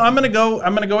 Actually, no, I'm gonna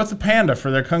go with the panda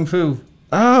for their kung fu.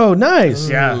 Oh, nice.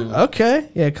 Yeah. Okay.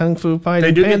 Yeah, kung fu fighting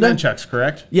They do panda. get nunchucks,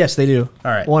 correct? Yes, they do.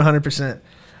 All right. 100%.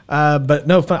 But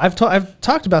no, I've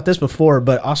talked about this before,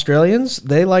 but Australians,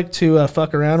 they like to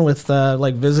fuck around with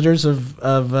like visitors of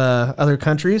other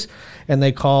countries, and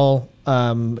they actually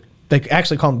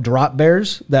call them drop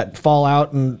bears that fall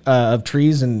out of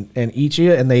trees and eat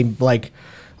you, and they like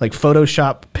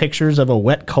Photoshop pictures of a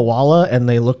wet koala, and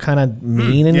they look kind of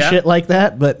mean and shit like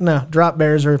that. But no, drop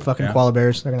bears are fucking koala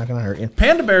bears. They're not gonna hurt you.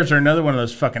 Panda bears are another one of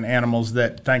those fucking animals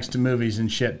that, thanks to movies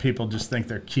and shit, people just think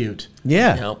they're cute.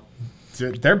 Yeah.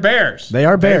 They're bears. They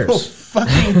are bears. They will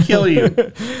fucking kill you.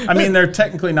 I mean, they're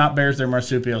technically not bears; they're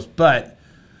marsupials, but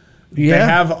they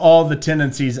have all the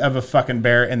tendencies of a fucking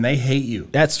bear, and they hate you.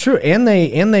 That's true, and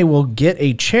they will get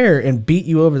a chair and beat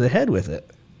you over the head with it.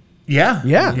 Yeah,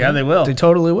 they will. They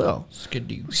totally will.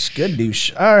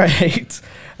 Skadoosh. All right.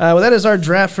 Well, that is our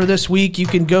draft for this week. You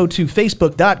can go to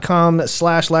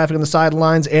facebook.com/laughing on the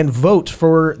sidelines and vote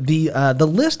for the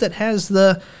list that has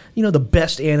the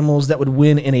best animals that would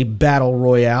win in a battle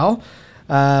royale.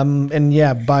 And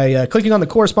yeah, by clicking on the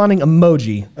corresponding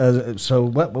emoji. So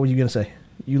what were you gonna say?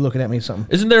 You looking at me something?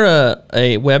 Isn't there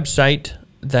a website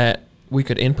that we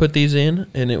could input these in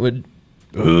and it would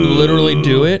literally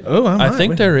do it? Oh, I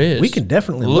think there is. We can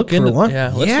definitely look for into one.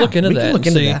 Yeah, let's look into that. Look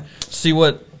into that. See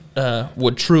what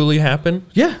would truly happen.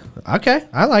 Yeah. Okay.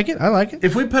 I like it.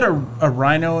 If we put a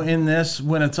rhino in this,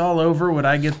 when it's all over, would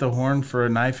I get the horn for a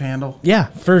knife handle? Yeah,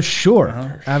 for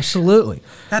sure. Absolutely.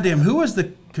 Goddamn, who was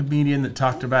the comedian that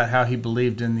talked about how he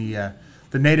believed in the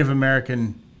Native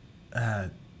American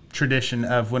tradition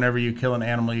of whenever you kill an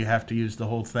animal, you have to use the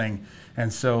whole thing?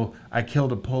 And so I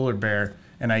killed a polar bear,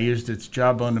 and I used its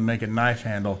jawbone to make a knife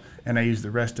handle, and I used the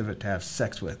rest of it to have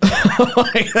sex with.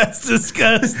 That's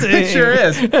disgusting. It sure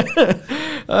is.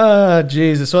 Oh,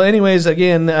 Jesus. So anyways,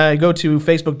 again, go to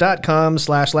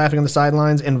facebook.com/laughing on the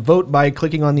sidelines and vote by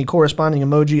clicking on the corresponding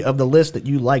emoji of the list that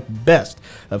you like best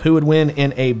of who would win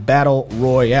in a battle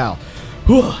royale.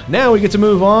 Whew. Now we get to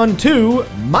move on to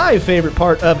my favorite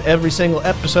part of every single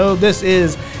episode. This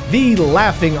is the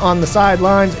Laughing on the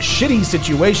Sidelines shitty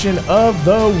situation of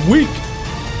the week.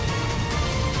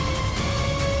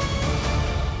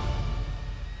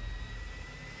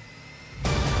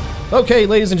 Okay,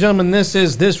 ladies and gentlemen, this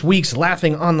is this week's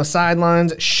Laughing on the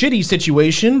Sidelines shitty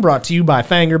situation, brought to you by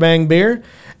Fanger Bang Beer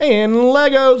and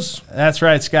Legos. That's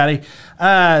right, Scotty.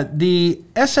 The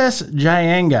SS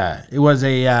Jianga, it was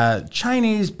a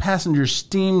Chinese passenger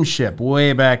steamship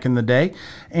way back in the day.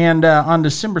 And on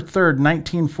December 3rd,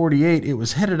 1948, it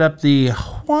was headed up the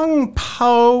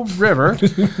Huangpu River,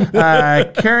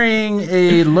 carrying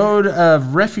a load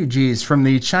of refugees from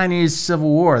the Chinese Civil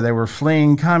War. They were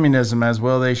fleeing communism, as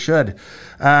well they should.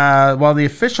 While the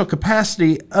official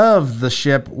capacity of the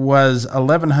ship was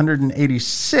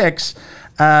 1,186,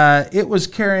 it was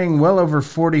carrying well over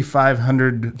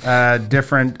 4,500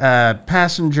 different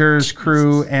passengers,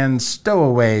 crew, and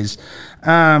stowaways.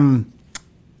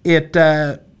 It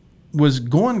was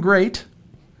going great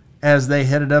as they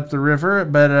headed up the river,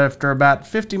 but after about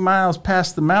 50 miles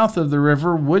past the mouth of the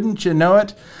river, wouldn't you know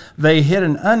it, they hit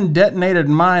an undetonated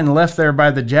mine left there by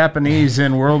the Japanese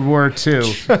in World War II.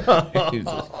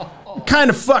 Kind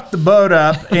of fucked the boat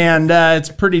up, and it's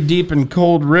a pretty deep and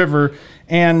cold river.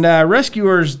 And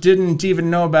rescuers didn't even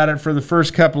know about it for the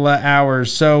first couple of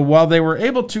hours. So while they were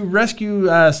able to rescue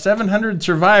 700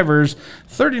 survivors,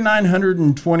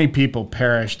 3,920 people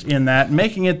perished in that,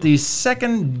 making it the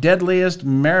second deadliest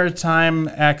maritime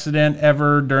accident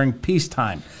ever during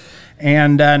peacetime.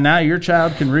 And now your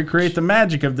child can recreate the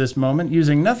magic of this moment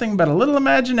using nothing but a little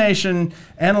imagination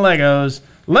and Legos.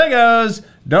 Legos!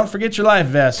 Don't forget your life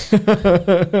vest.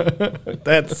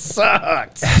 That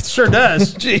sucks. It sure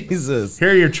does. Jesus.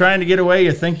 Here you're trying to get away,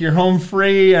 you think you're home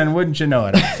free, and wouldn't you know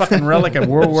it, a fucking relic of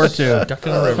World War II. Stuck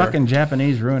in the river. Fucking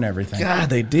Japanese ruin everything. God,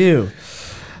 they do.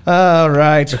 All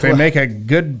right. If they make a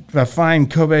fine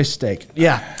Kobe steak.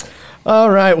 Yeah. All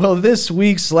right. Well, this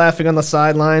week's Laughing on the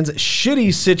Sidelines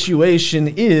shitty situation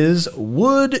is,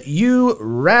 would you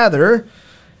rather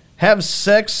have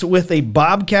sex with a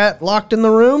bobcat locked in the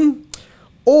room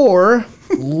or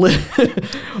with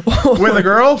a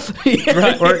girl?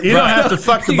 Yeah. Or you don't have to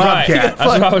fuck the bobcat. That's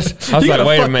what I was like,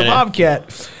 wait a minute.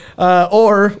 Bobcat.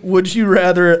 Or would you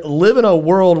rather live in a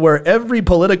world where every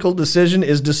political decision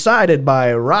is decided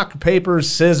by rock, paper,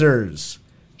 scissors?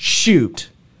 Shoot.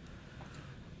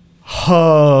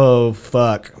 Oh,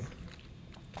 fuck.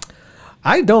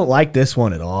 I don't like this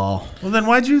one at all. Well, then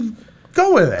why'd you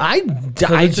go with it?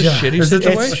 It's a shitty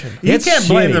situation. You It's can't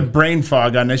blame shitty. the brain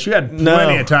fog on this. You had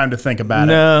plenty of time to think about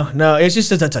it. No, it's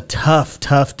just that's a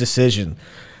tough decision.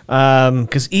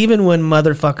 Because even when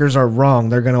motherfuckers are wrong,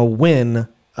 they're gonna win.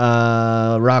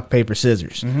 Rock, paper,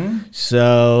 scissors.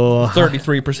 So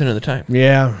 33% of the time.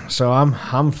 yeah, so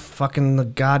I'm fucking the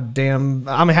goddamn.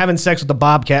 I'm having sex with the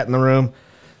bobcat in the room.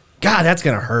 God, that's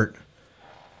gonna hurt.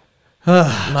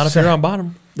 Not if you're on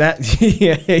bottom. That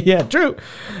yeah, true.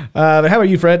 But how about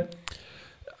you, Fred?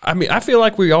 I mean, I feel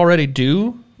like we already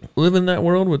do live in that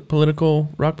world with political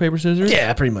rock, paper, scissors.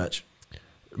 Yeah, pretty much.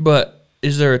 But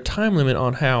is there a time limit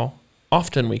on how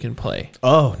often we can play?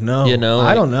 Oh no, You know,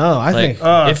 I don't know. I think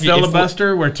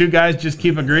Filibuster, where two guys just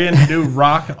keep agreeing to do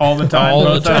rock all the time. all the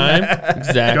both of them. time.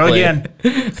 Exactly. Go again.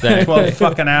 Exactly. 12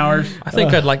 fucking hours. I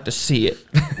think I'd like to see it.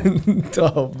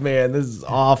 oh man, this is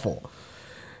awful.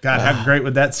 God, how great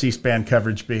would that C-SPAN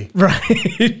coverage be?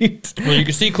 Right. Well, you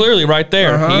can see clearly right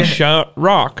there. He shot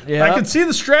rock. Yeah. I could see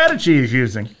the strategy he's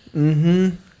using.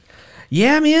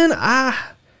 Yeah, man.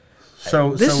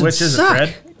 So This would which is suck. it,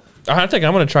 Fred? I think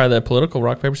I'm going to try the political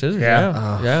rock, paper, scissors.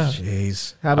 Yeah. Yeah.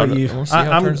 Jeez. How about you? We'll see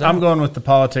how it turns out. I'm going with the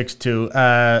politics too.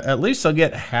 At least they'll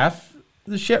get half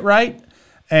the shit right.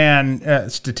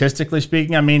 And statistically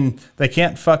speaking, I mean, they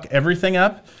can't fuck everything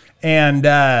up.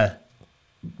 And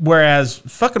whereas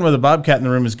fucking with a bobcat in the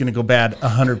room is going to go bad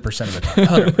 100% of the time.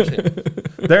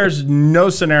 100%. There's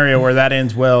no scenario where that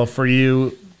ends well for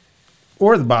you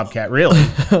or the bobcat, really.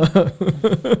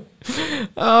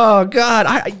 Oh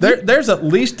God. There's at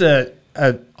least a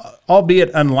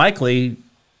albeit unlikely,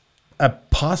 a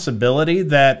possibility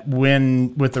that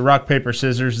when with the rock paper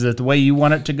scissors that the way you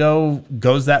want it to go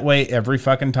goes that way every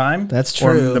fucking time. That's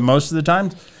true. Or the most of the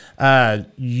time,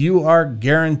 you are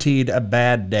guaranteed a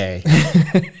bad day.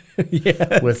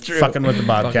 Yeah, with fucking with the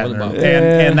bobcat, Fucking with the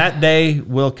and that day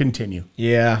will continue.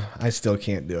 Yeah, I still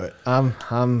can't do it. I'm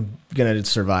gonna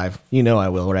survive. You know I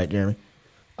will, right, Jeremy?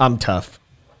 I'm tough,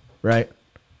 right?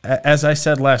 As I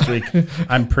said last week,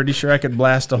 I'm pretty sure I could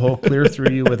blast a hole clear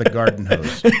through you with a garden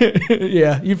hose.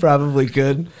 Yeah, you probably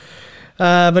could.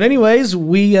 But anyways,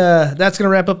 that's going to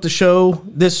wrap up the show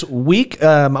this week.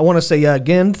 I want to say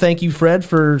again, thank you, Fred,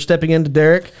 for stepping into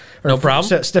Derek. No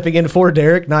problem. Stepping in for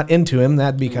Derek, not into him.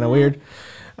 That'd be kind of weird.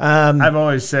 I've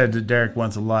always said that Derek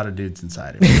wants a lot of dudes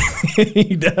inside him.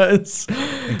 He does.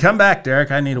 And come back, Derek.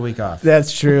 I need a week off.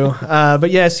 That's true.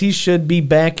 But yes, he should be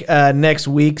back next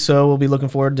week, so we'll be looking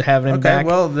forward to having him back.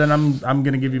 Well, then I'm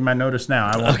going to give you my notice now.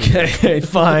 I won't. Okay,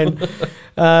 fine.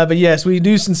 But yes, we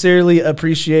do sincerely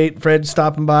appreciate Fred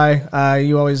stopping by.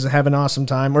 You always have an awesome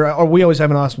time, or we always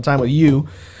have an awesome time with you.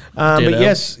 But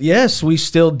yes, we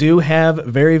still do have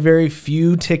very, very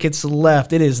few tickets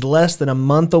left. It is less than a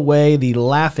month away. The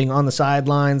Laughing on the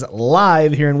Sidelines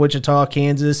live here in Wichita,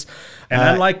 Kansas. And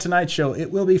unlike tonight's show,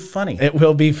 it will be funny. It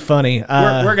will be funny.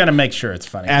 We're going to make sure it's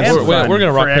funny. Absolutely. We're going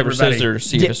to rock, for paper, everybody. scissors,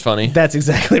 see if it's funny. That's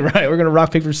exactly right. We're going to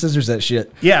rock, paper, scissors that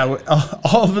shit. Yeah,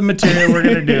 all the material we're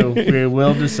going to do, we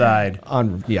will decide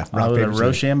On rock, paper, the scissors.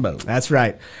 Rochambeau. That's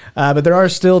right. But there are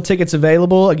still tickets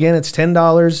available. Again, it's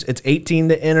 $10. It's 18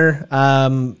 to enter.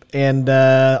 And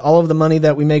all of the money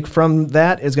that we make from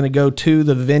that is going to go to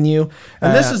the venue.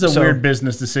 And this is a weird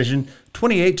business decision.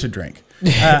 28 to drink.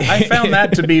 I found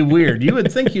that to be weird. You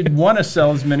would think you'd want to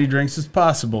sell as many drinks as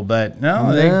possible, but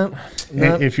no.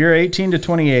 If you're 18 to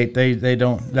 28, they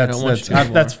don't.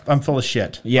 I'm full of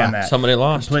shit. Yeah, on that. Somebody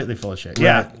lost. Completely full of shit. Right.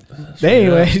 Yeah.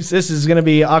 Anyways, this is going to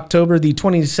be October the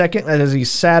 22nd. That is a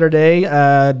Saturday.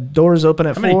 Doors open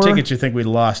at 4. How many tickets you think we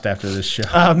lost after this show?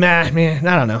 Man,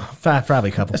 I don't know. Probably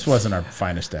a couple. This wasn't our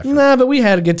finest effort. Nah, but we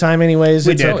had a good time anyways.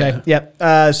 We It's did. okay.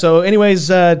 Yep. So anyways,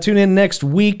 tune in next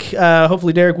week.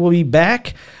 Hopefully Derek will be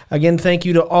back. Again, thank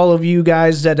you to all of you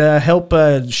guys that help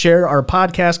share our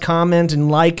podcast, comment, and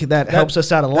like. That helps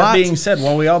us out a lot. That being said,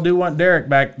 while we all do want Derek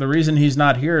back, the reason he's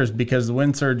not here is because the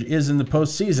Wind Surge is in the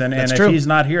postseason, and true. if he's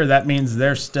not here, that means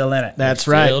they're still in it. That's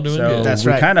right. Still doing So good. That's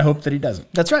we right. kind of hope that he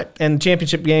doesn't. That's right. And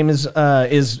championship game is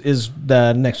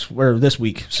the next or this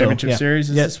week. So, Championship series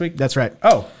is this week? That's right.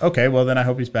 Oh, okay. Well, then I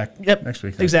hope he's back next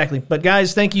week. Then. Exactly. But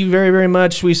guys, thank you very, very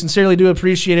much. We sincerely do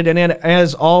appreciate it. And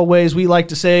as always, we like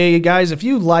to say, guys, if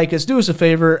you like us, do us a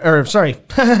favor. Or sorry,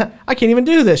 I can't even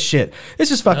do this shit. This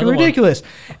is fucking Another one. ridiculous.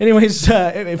 Anyways,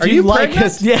 if you like pregnant?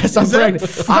 us, yes, I'm Is that pregnant.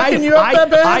 fucking you up that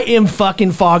bad? I am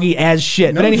fucking foggy as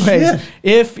shit. No but anyways, shit.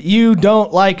 if you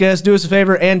don't like us, do us a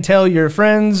favor and tell your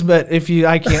friends. But if you,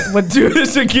 I can't. But do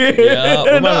this again. Yeah, we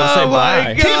might as well say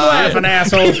bye. Keep laughing,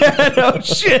 asshole. No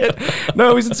shit.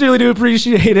 No, we sincerely do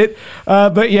appreciate it.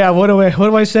 But yeah, what do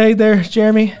I say there,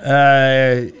 Jeremy?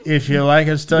 If you like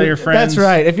us, tell your friends. That's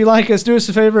right. If you like us, do us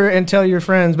a favor and tell your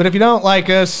friends. But if you don't like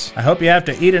us, I hope you have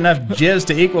to eat enough jizz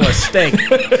to equal a steak.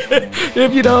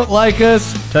 if you don't like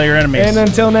us, Tell your enemies. and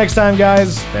until next time,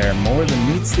 guys, They're more than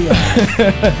meets the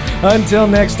eye. until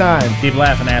next time, Keep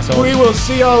laughing, assholes. we will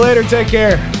see y'all later. Take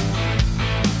care.